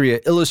Alexandria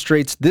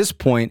illustrates this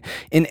point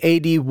in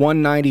AD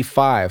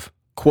 195,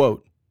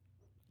 quote,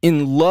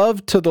 "In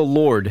love to the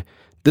Lord,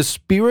 the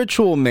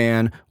spiritual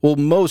man will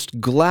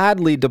most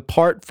gladly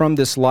depart from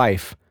this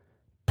life,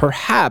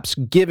 perhaps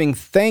giving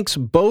thanks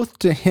both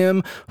to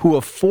him who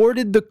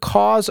afforded the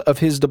cause of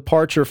his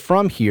departure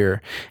from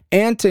here,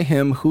 and to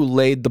him who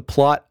laid the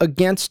plot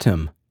against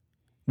him.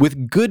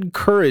 With good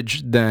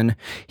courage, then,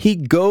 he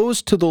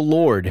goes to the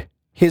Lord,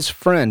 his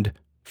friend,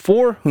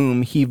 for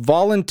whom he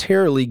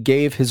voluntarily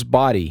gave his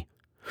body.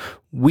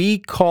 We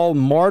call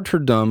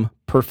martyrdom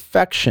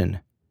perfection,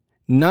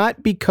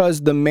 not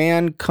because the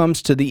man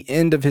comes to the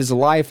end of his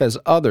life as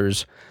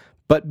others,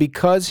 but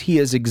because he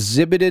has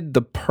exhibited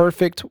the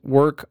perfect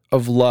work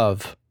of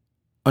love."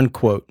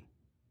 Unquote.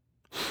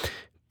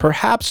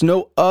 Perhaps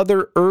no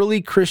other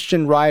early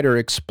Christian writer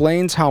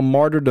explains how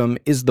martyrdom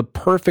is the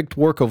perfect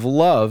work of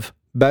love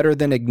better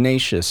than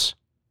Ignatius.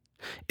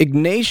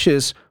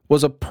 Ignatius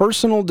was a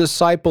personal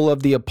disciple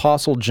of the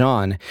Apostle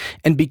John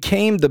and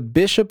became the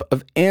bishop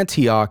of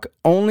Antioch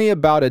only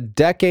about a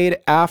decade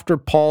after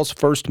Paul's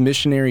first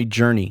missionary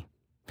journey.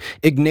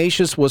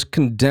 Ignatius was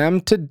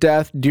condemned to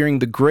death during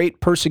the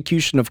great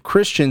persecution of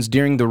Christians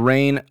during the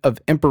reign of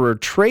Emperor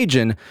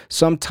Trajan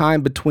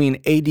sometime between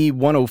AD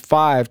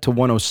 105 to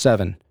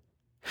 107.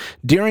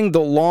 During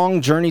the long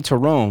journey to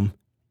Rome,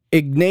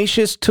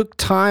 Ignatius took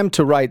time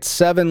to write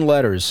 7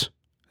 letters,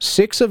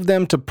 6 of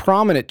them to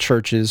prominent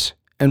churches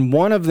and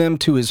 1 of them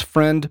to his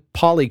friend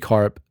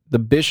Polycarp, the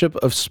bishop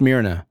of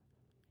Smyrna.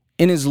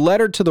 In his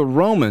letter to the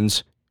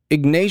Romans,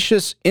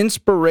 Ignatius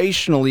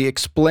inspirationally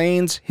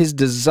explains his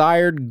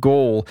desired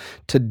goal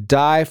to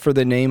die for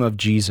the name of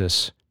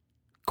Jesus.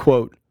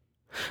 Quote,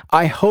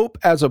 "I hope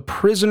as a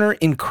prisoner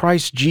in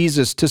Christ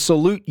Jesus to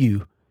salute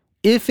you,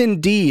 if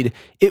indeed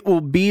it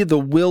will be the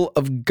will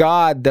of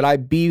God that I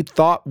be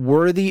thought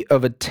worthy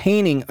of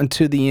attaining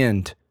unto the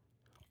end.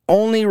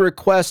 Only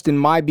request in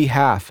my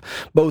behalf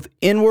both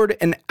inward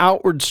and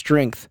outward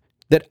strength,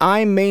 that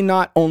I may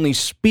not only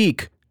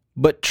speak,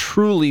 but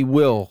truly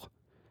will,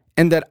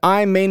 and that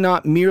I may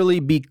not merely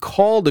be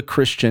called a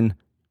Christian,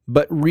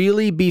 but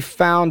really be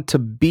found to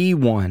be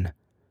one.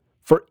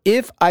 For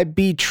if I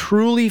be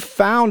truly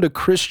found a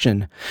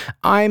Christian,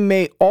 I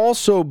may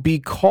also be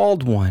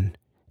called one,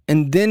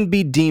 and then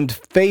be deemed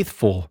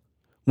faithful,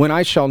 when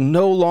I shall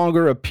no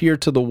longer appear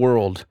to the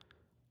world.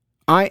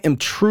 I am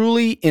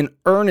truly in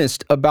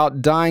earnest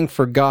about dying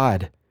for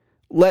God.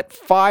 Let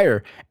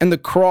fire and the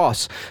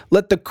cross,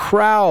 let the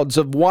crowds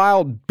of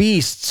wild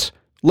beasts,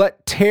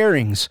 let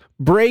tearings,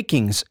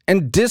 breakings,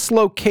 and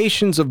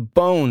dislocations of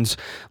bones,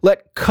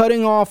 let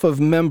cutting off of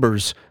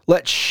members,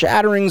 let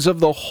shatterings of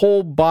the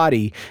whole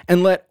body,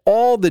 and let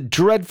all the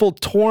dreadful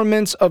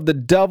torments of the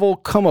devil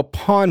come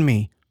upon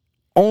me.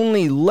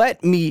 Only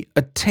let me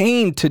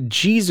attain to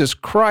Jesus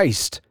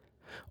Christ.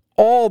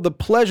 All the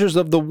pleasures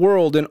of the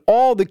world and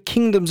all the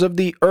kingdoms of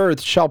the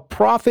earth shall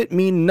profit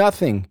me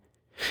nothing.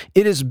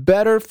 It is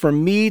better for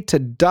me to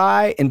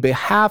die in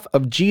behalf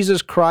of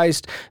Jesus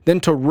Christ than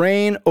to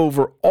reign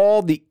over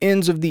all the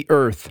ends of the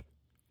earth.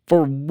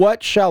 For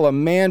what shall a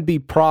man be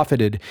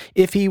profited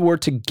if he were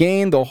to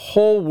gain the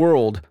whole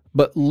world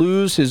but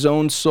lose his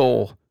own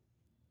soul?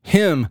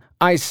 Him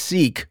I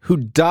seek who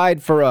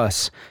died for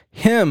us.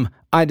 Him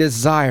I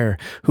desire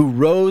who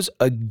rose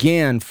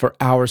again for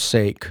our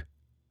sake."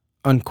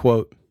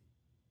 Unquote.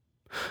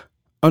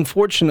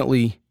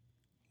 Unfortunately,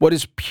 what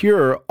is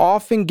pure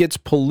often gets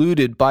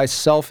polluted by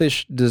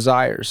selfish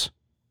desires.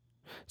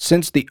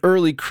 Since the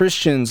early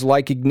Christians,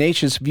 like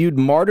Ignatius, viewed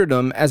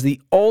martyrdom as the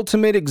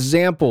ultimate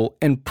example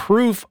and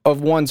proof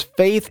of one's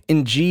faith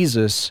in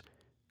Jesus,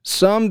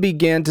 some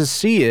began to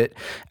see it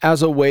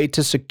as a way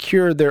to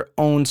secure their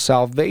own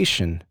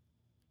salvation.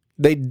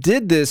 They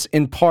did this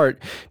in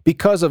part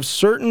because of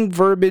certain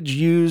verbiage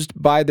used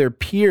by their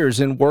peers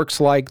in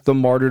works like The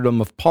Martyrdom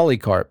of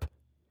Polycarp.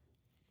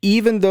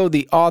 Even though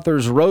the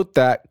authors wrote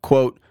that,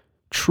 quote,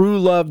 "True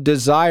love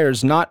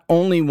desires not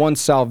only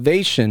one's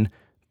salvation,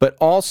 but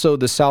also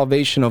the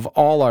salvation of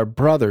all our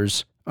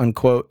brothers,"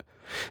 unquote,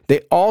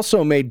 they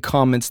also made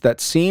comments that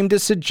seemed to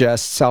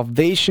suggest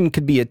salvation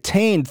could be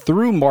attained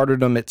through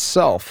martyrdom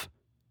itself.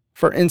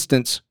 For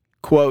instance,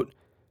 quote,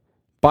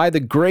 By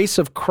the grace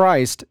of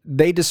Christ,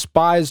 they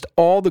despised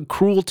all the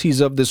cruelties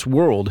of this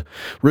world,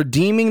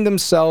 redeeming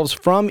themselves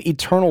from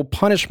eternal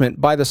punishment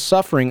by the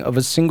suffering of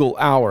a single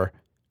hour.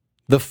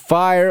 The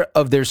fire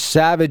of their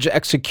savage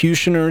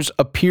executioners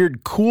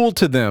appeared cool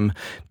to them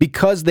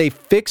because they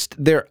fixed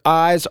their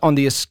eyes on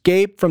the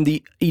escape from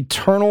the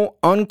eternal,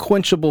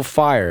 unquenchable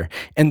fire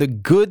and the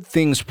good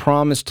things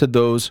promised to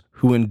those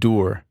who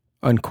endure."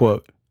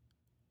 Unquote.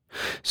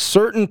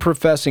 Certain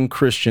professing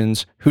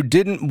Christians who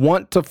didn't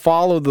want to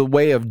follow the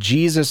way of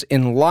Jesus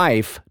in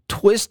life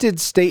twisted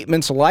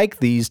statements like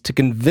these to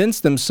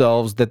convince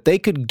themselves that they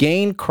could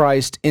gain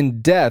Christ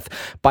in death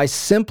by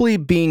simply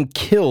being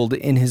killed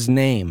in his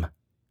name.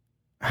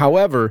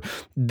 However,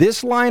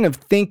 this line of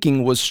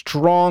thinking was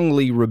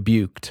strongly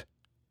rebuked.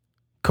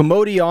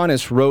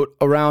 Commodianus wrote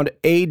around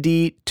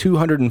AD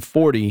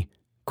 240,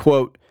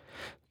 quote,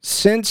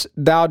 "Since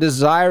thou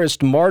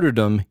desirest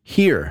martyrdom,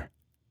 hear.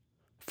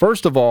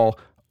 First of all,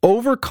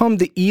 overcome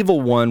the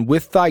evil one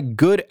with thy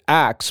good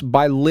acts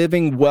by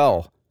living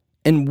well.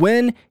 And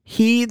when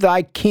he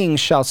thy king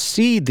shall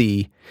see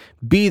thee,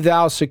 be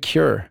thou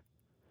secure.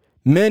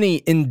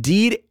 Many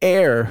indeed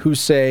err who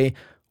say,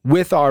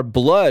 with our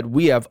blood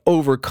we have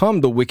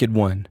overcome the wicked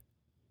one.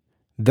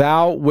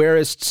 Thou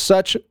wearest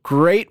such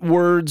great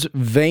words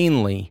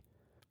vainly,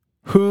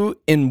 who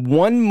in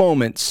one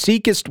moment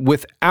seekest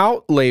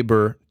without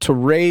labor to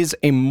raise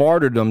a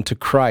martyrdom to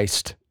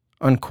Christ."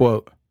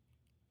 Unquote.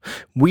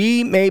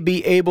 We may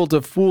be able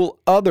to fool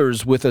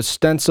others with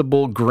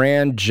ostensible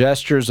grand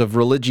gestures of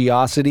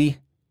religiosity,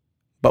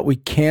 but we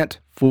can't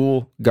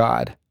fool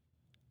God.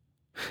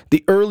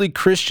 The early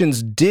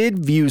Christians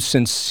did view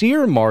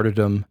sincere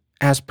martyrdom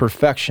as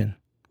perfection,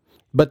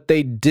 but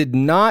they did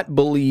not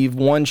believe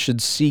one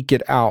should seek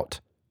it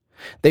out.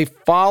 They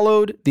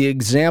followed the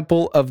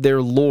example of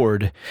their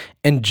Lord,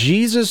 and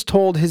Jesus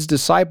told his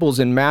disciples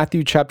in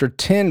Matthew chapter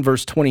 10,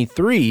 verse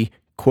 23,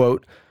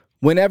 quote,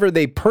 "Whenever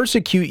they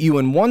persecute you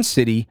in one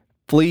city,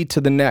 flee to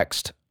the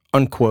next."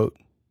 Unquote.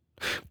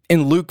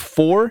 In Luke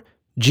 4,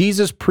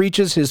 Jesus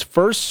preaches his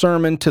first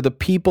sermon to the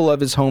people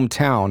of his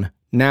hometown,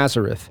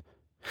 Nazareth.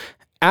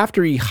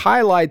 After he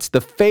highlights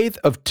the faith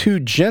of two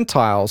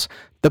Gentiles,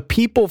 the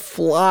people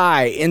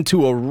fly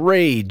into a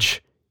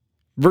rage.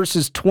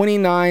 Verses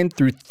 29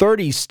 through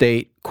 30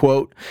 state,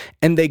 quote,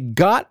 "And they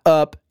got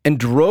up and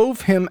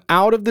drove him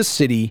out of the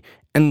city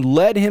and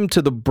led him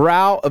to the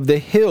brow of the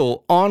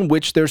hill on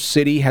which their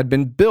city had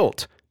been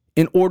built,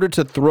 in order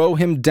to throw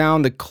him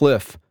down the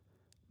cliff.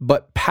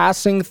 But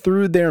passing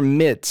through their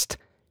midst,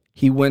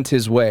 he went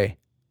his way."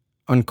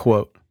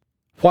 Unquote.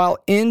 While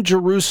in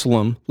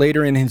Jerusalem,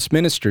 later in his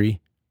ministry,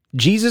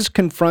 Jesus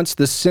confronts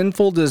the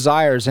sinful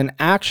desires and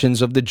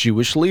actions of the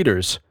Jewish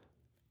leaders.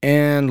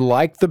 And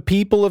like the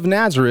people of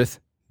Nazareth,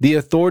 the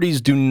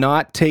authorities do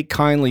not take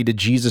kindly to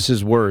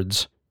Jesus'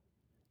 words.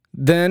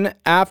 Then,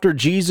 after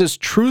Jesus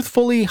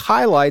truthfully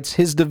highlights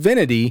his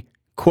divinity,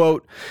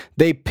 quote,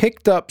 "They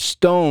picked up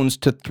stones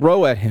to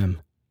throw at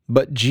him,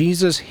 but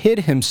Jesus hid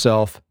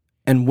himself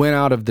and went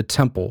out of the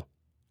temple."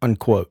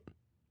 Unquote.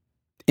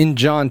 In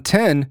John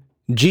 10,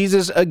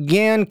 Jesus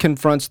again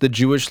confronts the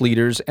Jewish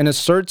leaders and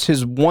asserts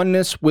his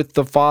oneness with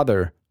the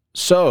Father.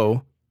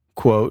 So,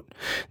 quote,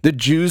 "The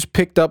Jews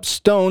picked up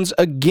stones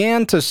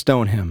again to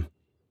stone him.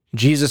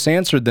 Jesus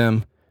answered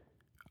them,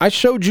 I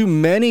showed you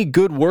many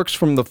good works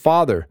from the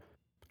Father.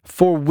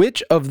 For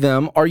which of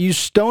them are you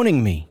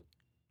stoning me?"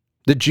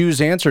 The Jews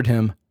answered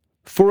him,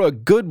 "For a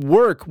good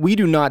work we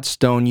do not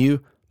stone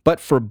you, but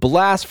for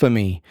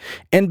blasphemy,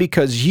 and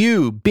because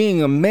you,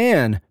 being a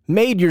man,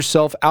 made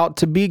yourself out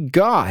to be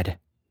God."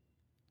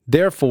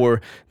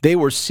 Therefore, they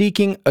were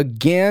seeking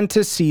again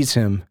to seize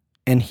him,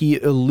 and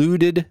he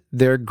eluded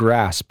their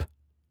grasp.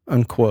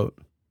 Unquote.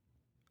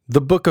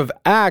 The book of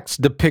Acts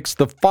depicts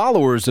the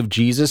followers of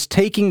Jesus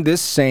taking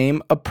this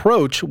same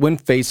approach when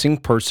facing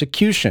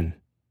persecution.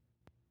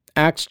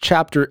 Acts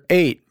chapter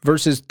 8,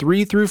 verses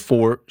 3 through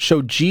 4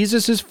 show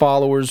Jesus'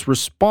 followers'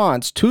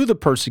 response to the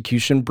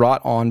persecution brought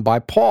on by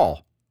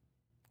Paul.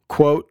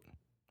 Quote,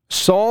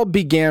 "Saul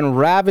began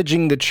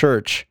ravaging the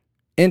church,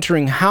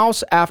 entering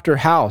house after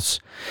house,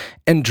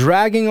 and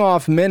dragging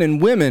off men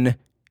and women,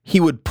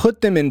 he would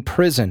put them in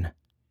prison.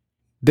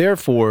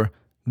 Therefore,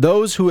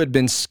 those who had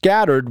been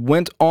scattered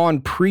went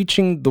on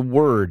preaching the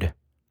word."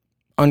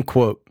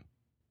 Unquote.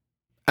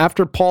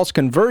 After Paul's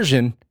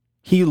conversion,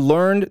 he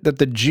learned that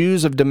the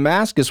Jews of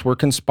Damascus were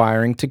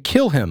conspiring to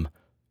kill him.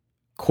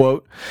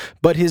 Quote,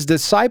 "But his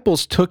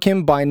disciples took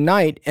him by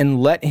night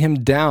and let him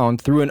down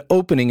through an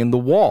opening in the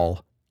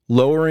wall,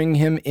 lowering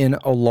him in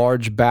a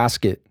large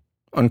basket."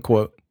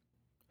 Unquote.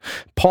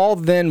 Paul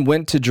then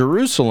went to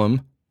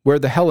Jerusalem, where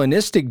the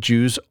Hellenistic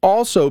Jews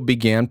also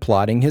began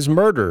plotting his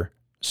murder.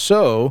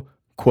 So,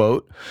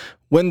 quote,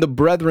 "When the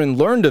brethren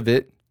learned of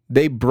it,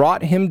 they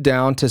brought him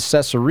down to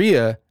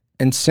Caesarea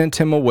and sent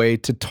him away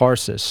to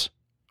Tarsus."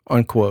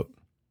 Unquote.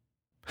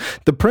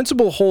 The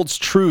principle holds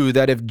true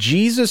that if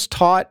Jesus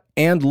taught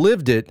and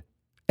lived it,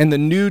 and the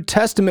New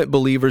Testament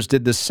believers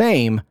did the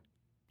same,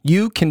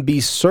 you can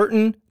be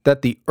certain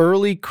that the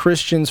early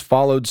Christians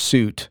followed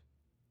suit.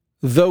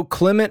 Though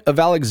Clement of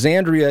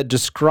Alexandria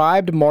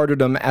described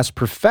martyrdom as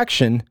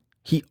perfection,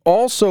 he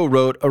also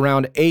wrote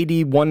around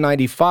AD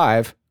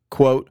 195,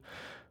 quote,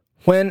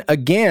 "When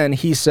again,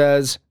 he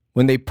says,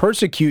 when they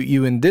persecute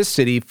you in this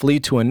city, flee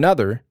to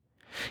another,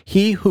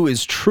 he who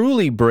is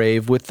truly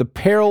brave with the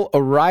peril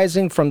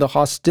arising from the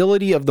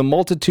hostility of the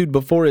multitude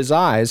before his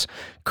eyes,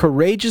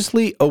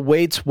 courageously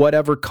awaits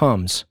whatever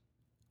comes.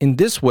 In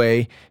this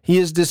way, he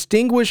is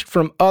distinguished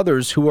from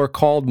others who are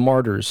called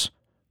martyrs.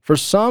 For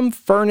some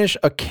furnish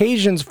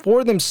occasions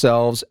for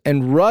themselves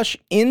and rush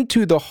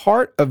into the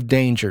heart of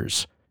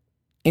dangers.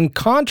 In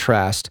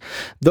contrast,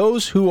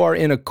 those who are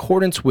in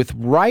accordance with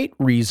right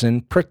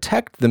reason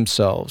protect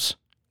themselves.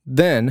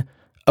 Then,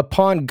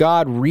 upon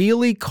God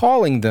really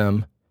calling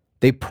them,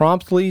 they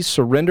promptly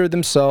surrender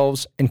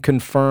themselves and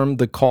confirm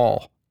the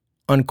call."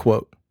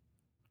 Unquote.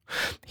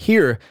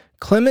 Here,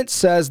 Clement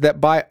says that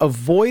by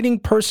avoiding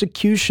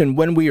persecution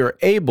when we are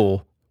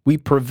able, we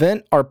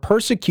prevent our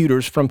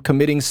persecutors from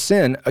committing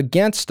sin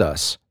against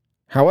us.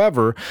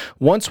 However,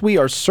 once we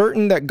are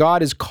certain that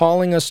God is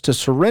calling us to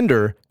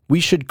surrender,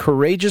 we should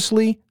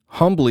courageously,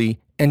 humbly,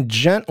 and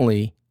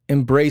gently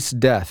embrace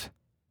death.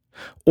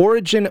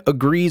 Origen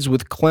agrees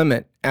with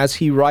Clement as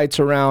he writes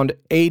around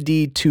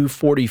AD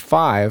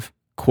 245,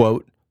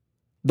 quote,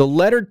 "The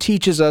letter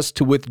teaches us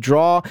to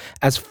withdraw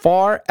as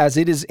far as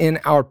it is in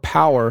our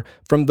power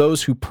from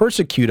those who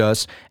persecute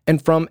us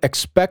and from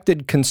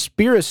expected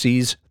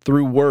conspiracies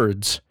through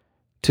words.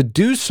 To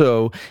do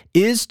so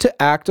is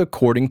to act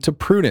according to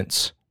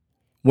prudence.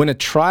 When a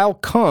trial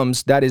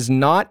comes that is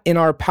not in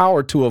our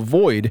power to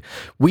avoid,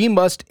 we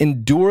must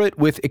endure it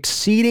with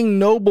exceeding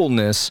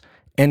nobleness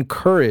and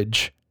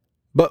courage.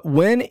 But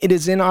when it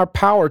is in our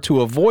power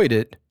to avoid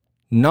it,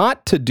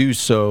 not to do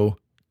so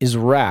is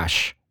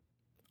rash."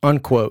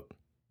 Unquote.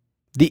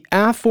 The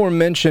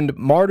aforementioned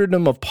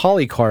martyrdom of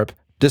Polycarp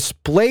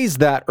displays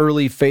that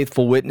early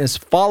faithful witness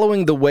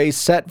following the way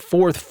set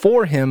forth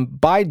for him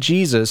by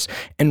Jesus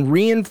and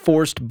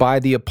reinforced by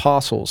the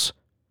apostles.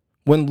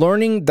 When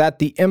learning that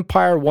the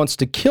empire wants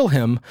to kill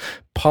him,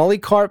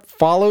 Polycarp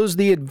follows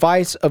the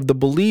advice of the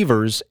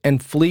believers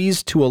and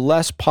flees to a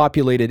less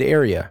populated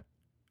area.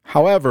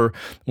 However,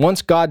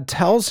 once God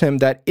tells him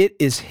that it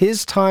is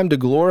his time to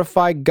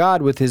glorify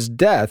God with his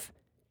death,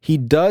 he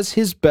does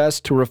his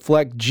best to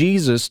reflect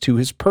Jesus to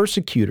his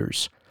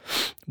persecutors.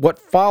 What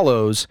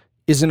follows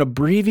is an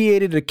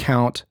abbreviated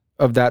account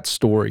of that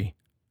story.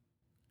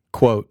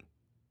 Quote,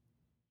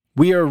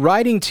 "We are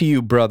writing to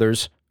you,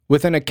 brothers,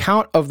 with an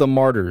account of the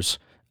martyrs,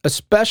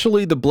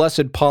 especially the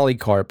blessed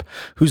Polycarp,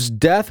 whose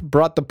death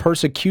brought the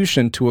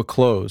persecution to a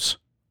close.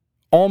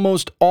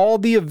 Almost all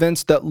the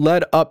events that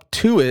led up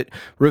to it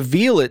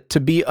reveal it to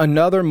be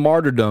another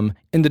martyrdom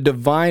in the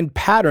divine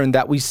pattern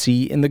that we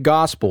see in the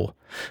gospel.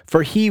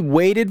 For he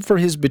waited for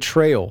his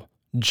betrayal,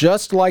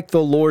 just like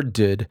the Lord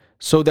did,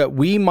 so that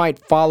we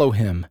might follow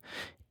him,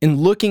 in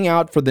looking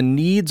out for the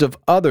needs of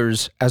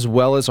others as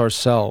well as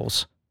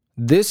ourselves.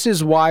 This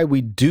is why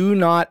we do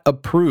not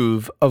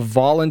approve of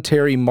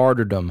voluntary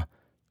martyrdom,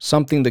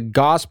 something the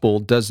gospel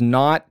does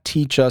not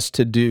teach us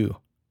to do."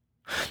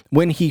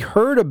 When he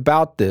heard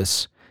about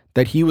this,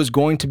 that he was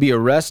going to be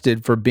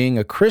arrested for being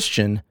a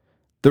Christian,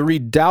 the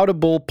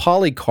redoubtable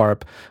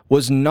Polycarp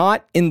was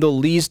not in the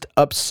least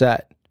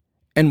upset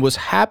and was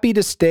happy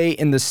to stay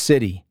in the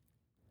city.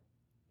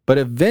 But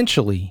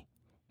eventually,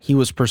 he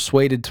was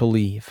persuaded to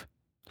leave.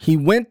 He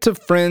went to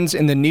friends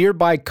in the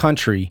nearby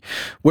country,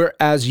 where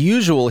as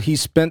usual he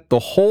spent the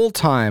whole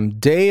time,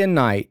 day and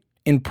night,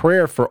 in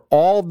prayer for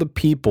all the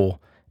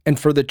people and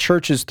for the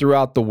churches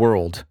throughout the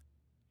world.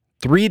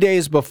 3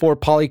 days before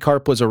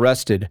Polycarp was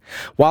arrested,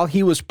 while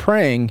he was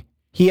praying,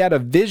 he had a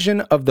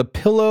vision of the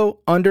pillow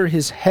under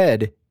his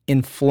head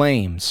in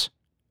flames.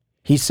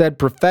 He said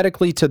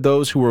prophetically to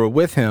those who were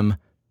with him,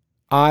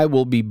 "I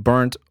will be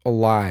burnt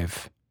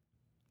alive."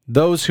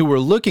 Those who were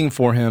looking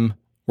for him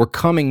were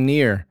coming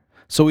near,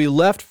 so he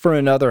left for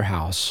another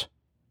house.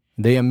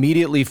 They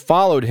immediately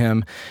followed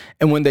him,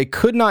 and when they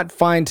could not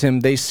find him,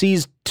 they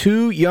seized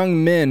 2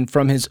 young men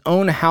from his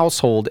own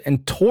household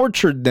and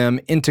tortured them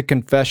into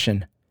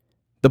confession.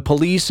 The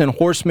police and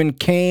horsemen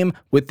came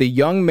with the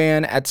young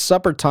man at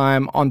supper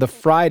time on the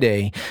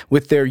Friday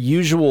with their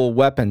usual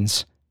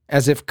weapons,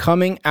 as if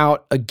coming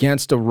out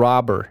against a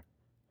robber.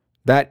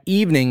 That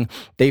evening,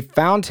 they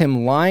found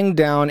him lying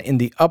down in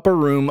the upper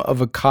room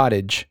of a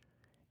cottage.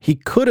 He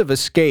could have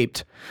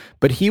escaped,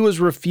 but he was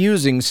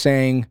refusing,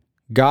 saying,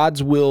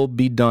 "God's will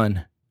be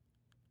done."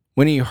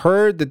 When he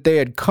heard that they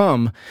had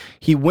come,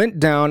 he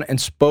went down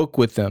and spoke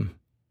with them.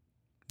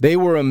 They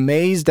were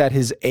amazed at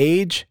his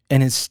age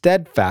and his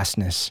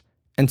steadfastness,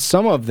 and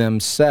some of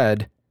them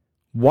said,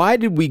 "Why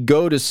did we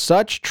go to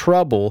such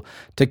trouble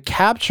to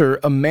capture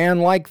a man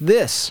like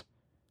this?"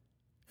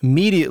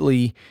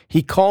 Immediately,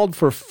 he called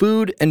for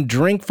food and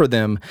drink for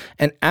them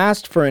and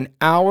asked for an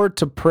hour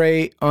to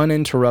pray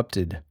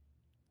uninterrupted.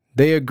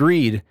 They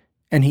agreed,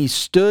 and he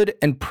stood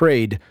and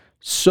prayed,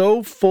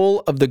 so full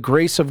of the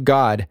grace of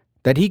God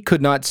that he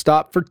could not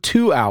stop for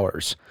 2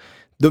 hours.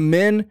 The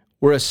men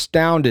were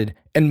astounded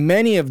and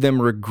many of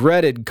them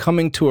regretted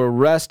coming to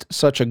arrest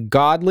such a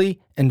godly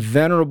and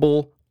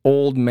venerable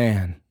old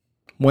man.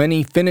 When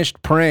he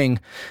finished praying,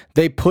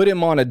 they put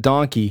him on a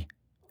donkey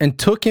and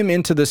took him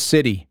into the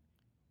city.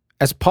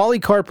 As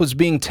Polycarp was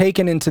being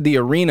taken into the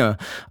arena,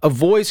 a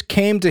voice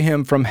came to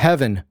him from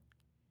heaven,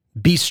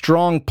 "Be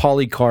strong,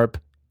 Polycarp,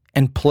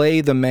 and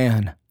play the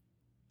man."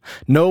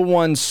 No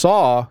one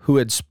saw who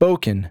had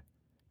spoken,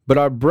 but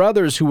our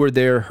brothers who were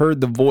there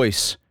heard the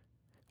voice.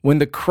 When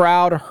the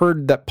crowd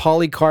heard that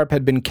Polycarp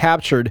had been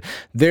captured,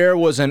 there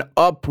was an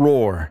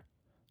uproar.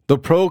 The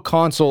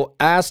proconsul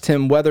asked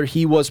him whether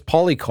he was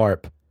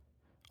Polycarp.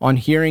 On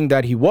hearing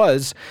that he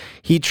was,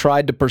 he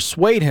tried to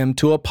persuade him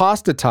to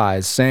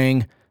apostatize,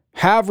 saying,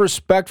 "Have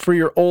respect for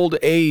your old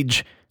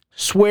age.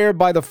 Swear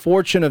by the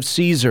fortune of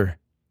Caesar.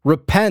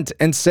 Repent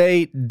and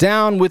say,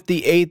 'Down with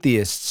the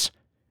atheists.'"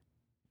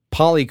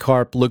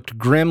 Polycarp looked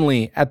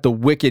grimly at the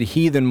wicked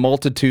heathen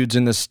multitudes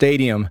in the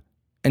stadium,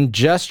 and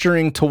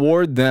gesturing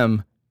toward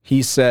them,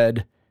 he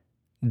said,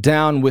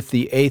 "Down with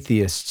the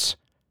atheists."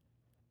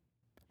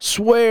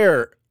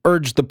 "Swear,"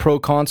 urged the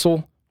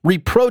proconsul.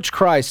 "Reproach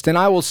Christ, and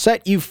I will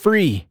set you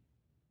free."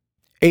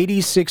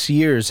 86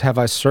 years have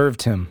I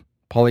served him,"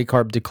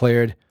 Polycarp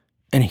declared,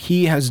 "and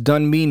he has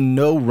done me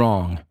no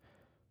wrong.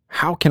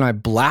 How can I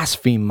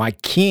blaspheme my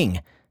king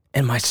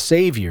and my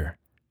savior?"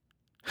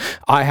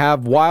 "I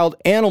have wild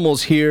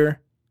animals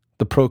here,"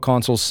 the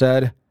proconsul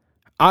said.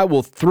 "I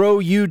will throw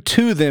you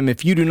to them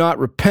if you do not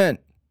repent."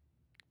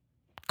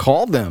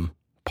 "Call them,"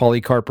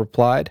 Polycarp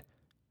replied.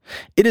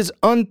 "It is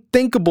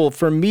unthinkable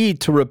for me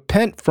to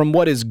repent from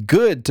what is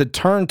good to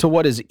turn to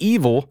what is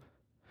evil.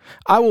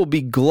 I will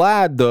be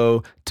glad,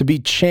 though, to be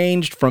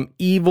changed from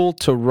evil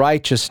to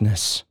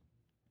righteousness.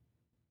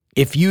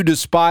 If you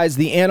despise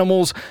the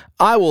animals,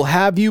 I will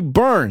have you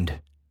burned."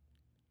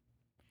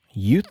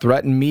 "You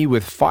threaten me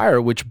with fire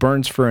which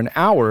burns for an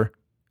hour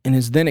and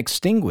is then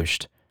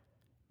extinguished.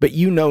 But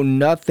you know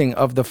nothing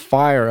of the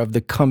fire of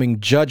the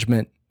coming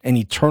judgment and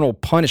eternal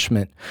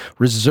punishment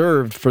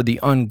reserved for the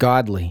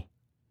ungodly.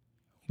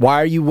 Why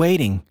are you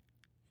waiting?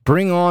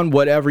 Bring on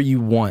whatever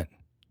you want."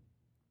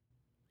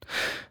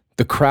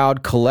 The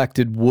crowd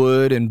collected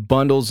wood and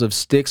bundles of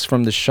sticks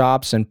from the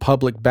shops and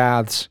public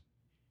baths.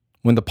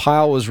 When the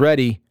pile was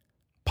ready,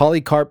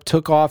 Polycarp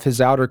took off his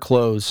outer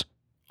clothes,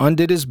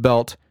 undid his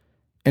belt,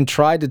 and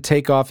tried to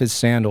take off his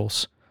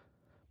sandals.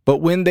 But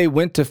when they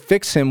went to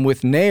fix him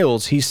with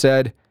nails, he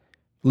said,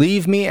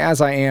 "Leave me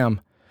as I am,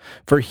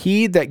 for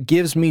he that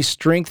gives me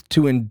strength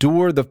to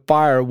endure the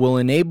fire will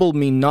enable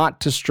me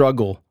not to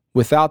struggle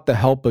without the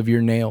help of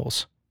your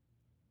nails."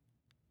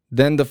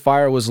 Then the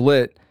fire was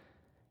lit,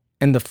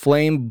 and the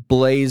flame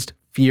blazed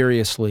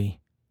furiously.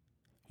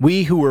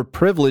 We who were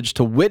privileged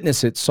to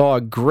witness it saw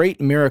a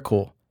great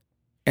miracle,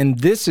 and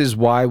this is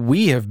why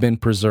we have been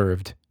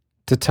preserved,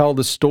 to tell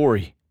the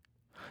story.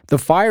 The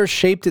fire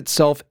shaped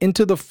itself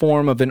into the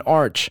form of an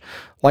arch,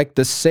 like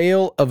the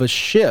sail of a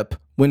ship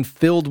when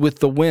filled with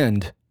the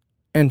wind,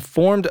 and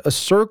formed a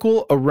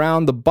circle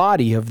around the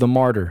body of the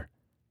martyr.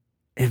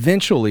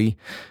 Eventually,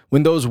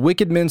 when those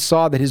wicked men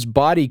saw that his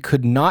body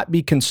could not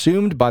be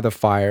consumed by the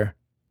fire,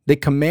 they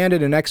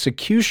commanded an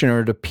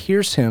executioner to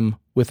pierce him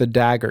with a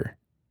dagger.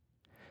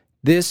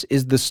 This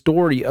is the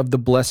story of the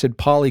blessed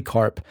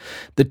Polycarp,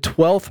 the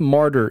 12th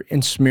martyr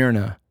in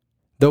Smyrna,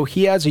 though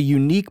he has a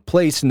unique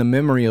place in the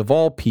memory of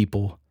all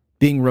people,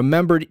 being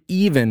remembered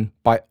even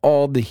by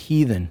all the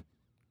heathen.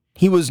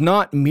 He was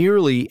not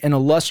merely an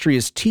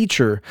illustrious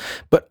teacher,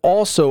 but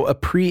also a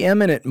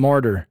preeminent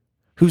martyr,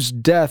 whose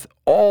death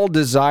all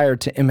desire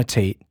to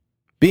imitate,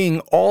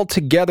 being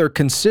altogether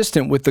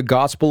consistent with the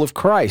gospel of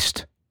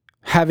Christ.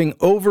 Having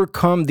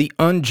overcome the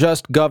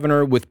unjust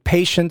governor with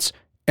patience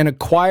and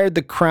acquired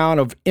the crown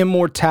of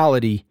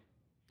immortality,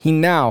 he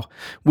now,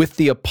 with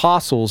the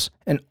apostles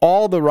and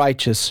all the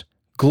righteous,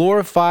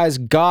 glorifies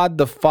God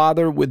the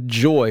Father with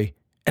joy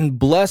and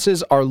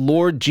blesses our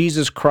Lord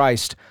Jesus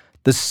Christ,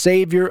 the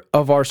Savior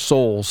of our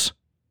souls."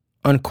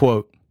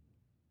 Unquote.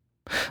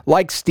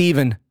 Like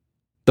Stephen,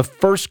 the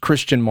first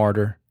Christian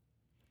martyr,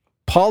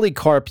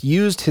 Polycarp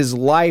used his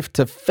life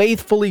to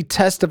faithfully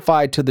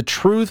testify to the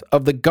truth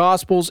of the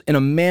Gospels in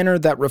a manner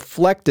that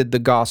reflected the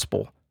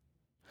gospel.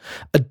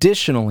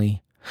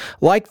 Additionally,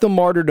 like the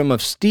martyrdom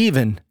of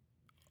Stephen,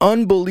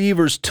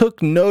 unbelievers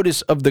took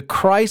notice of the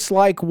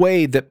Christ-like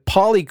way that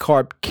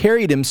Polycarp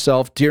carried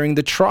himself during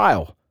the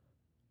trial.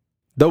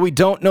 Though we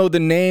don't know the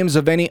names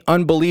of any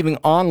unbelieving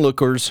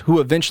onlookers who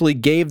eventually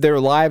gave their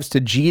lives to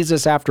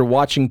Jesus after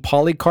watching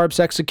Polycarp's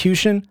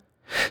execution,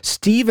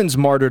 Stephen's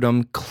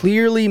martyrdom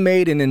clearly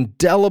made an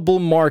indelible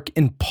mark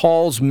in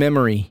Paul's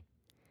memory.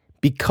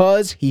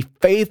 Because he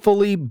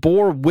faithfully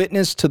bore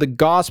witness to the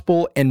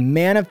gospel and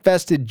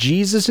manifested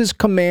Jesus'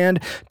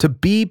 command to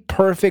be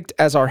perfect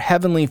as our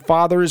Heavenly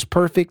Father is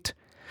perfect,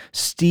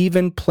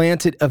 Stephen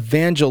planted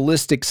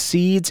evangelistic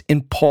seeds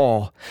in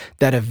Paul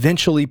that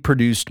eventually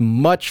produced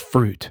much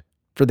fruit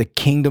for the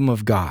kingdom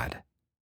of God.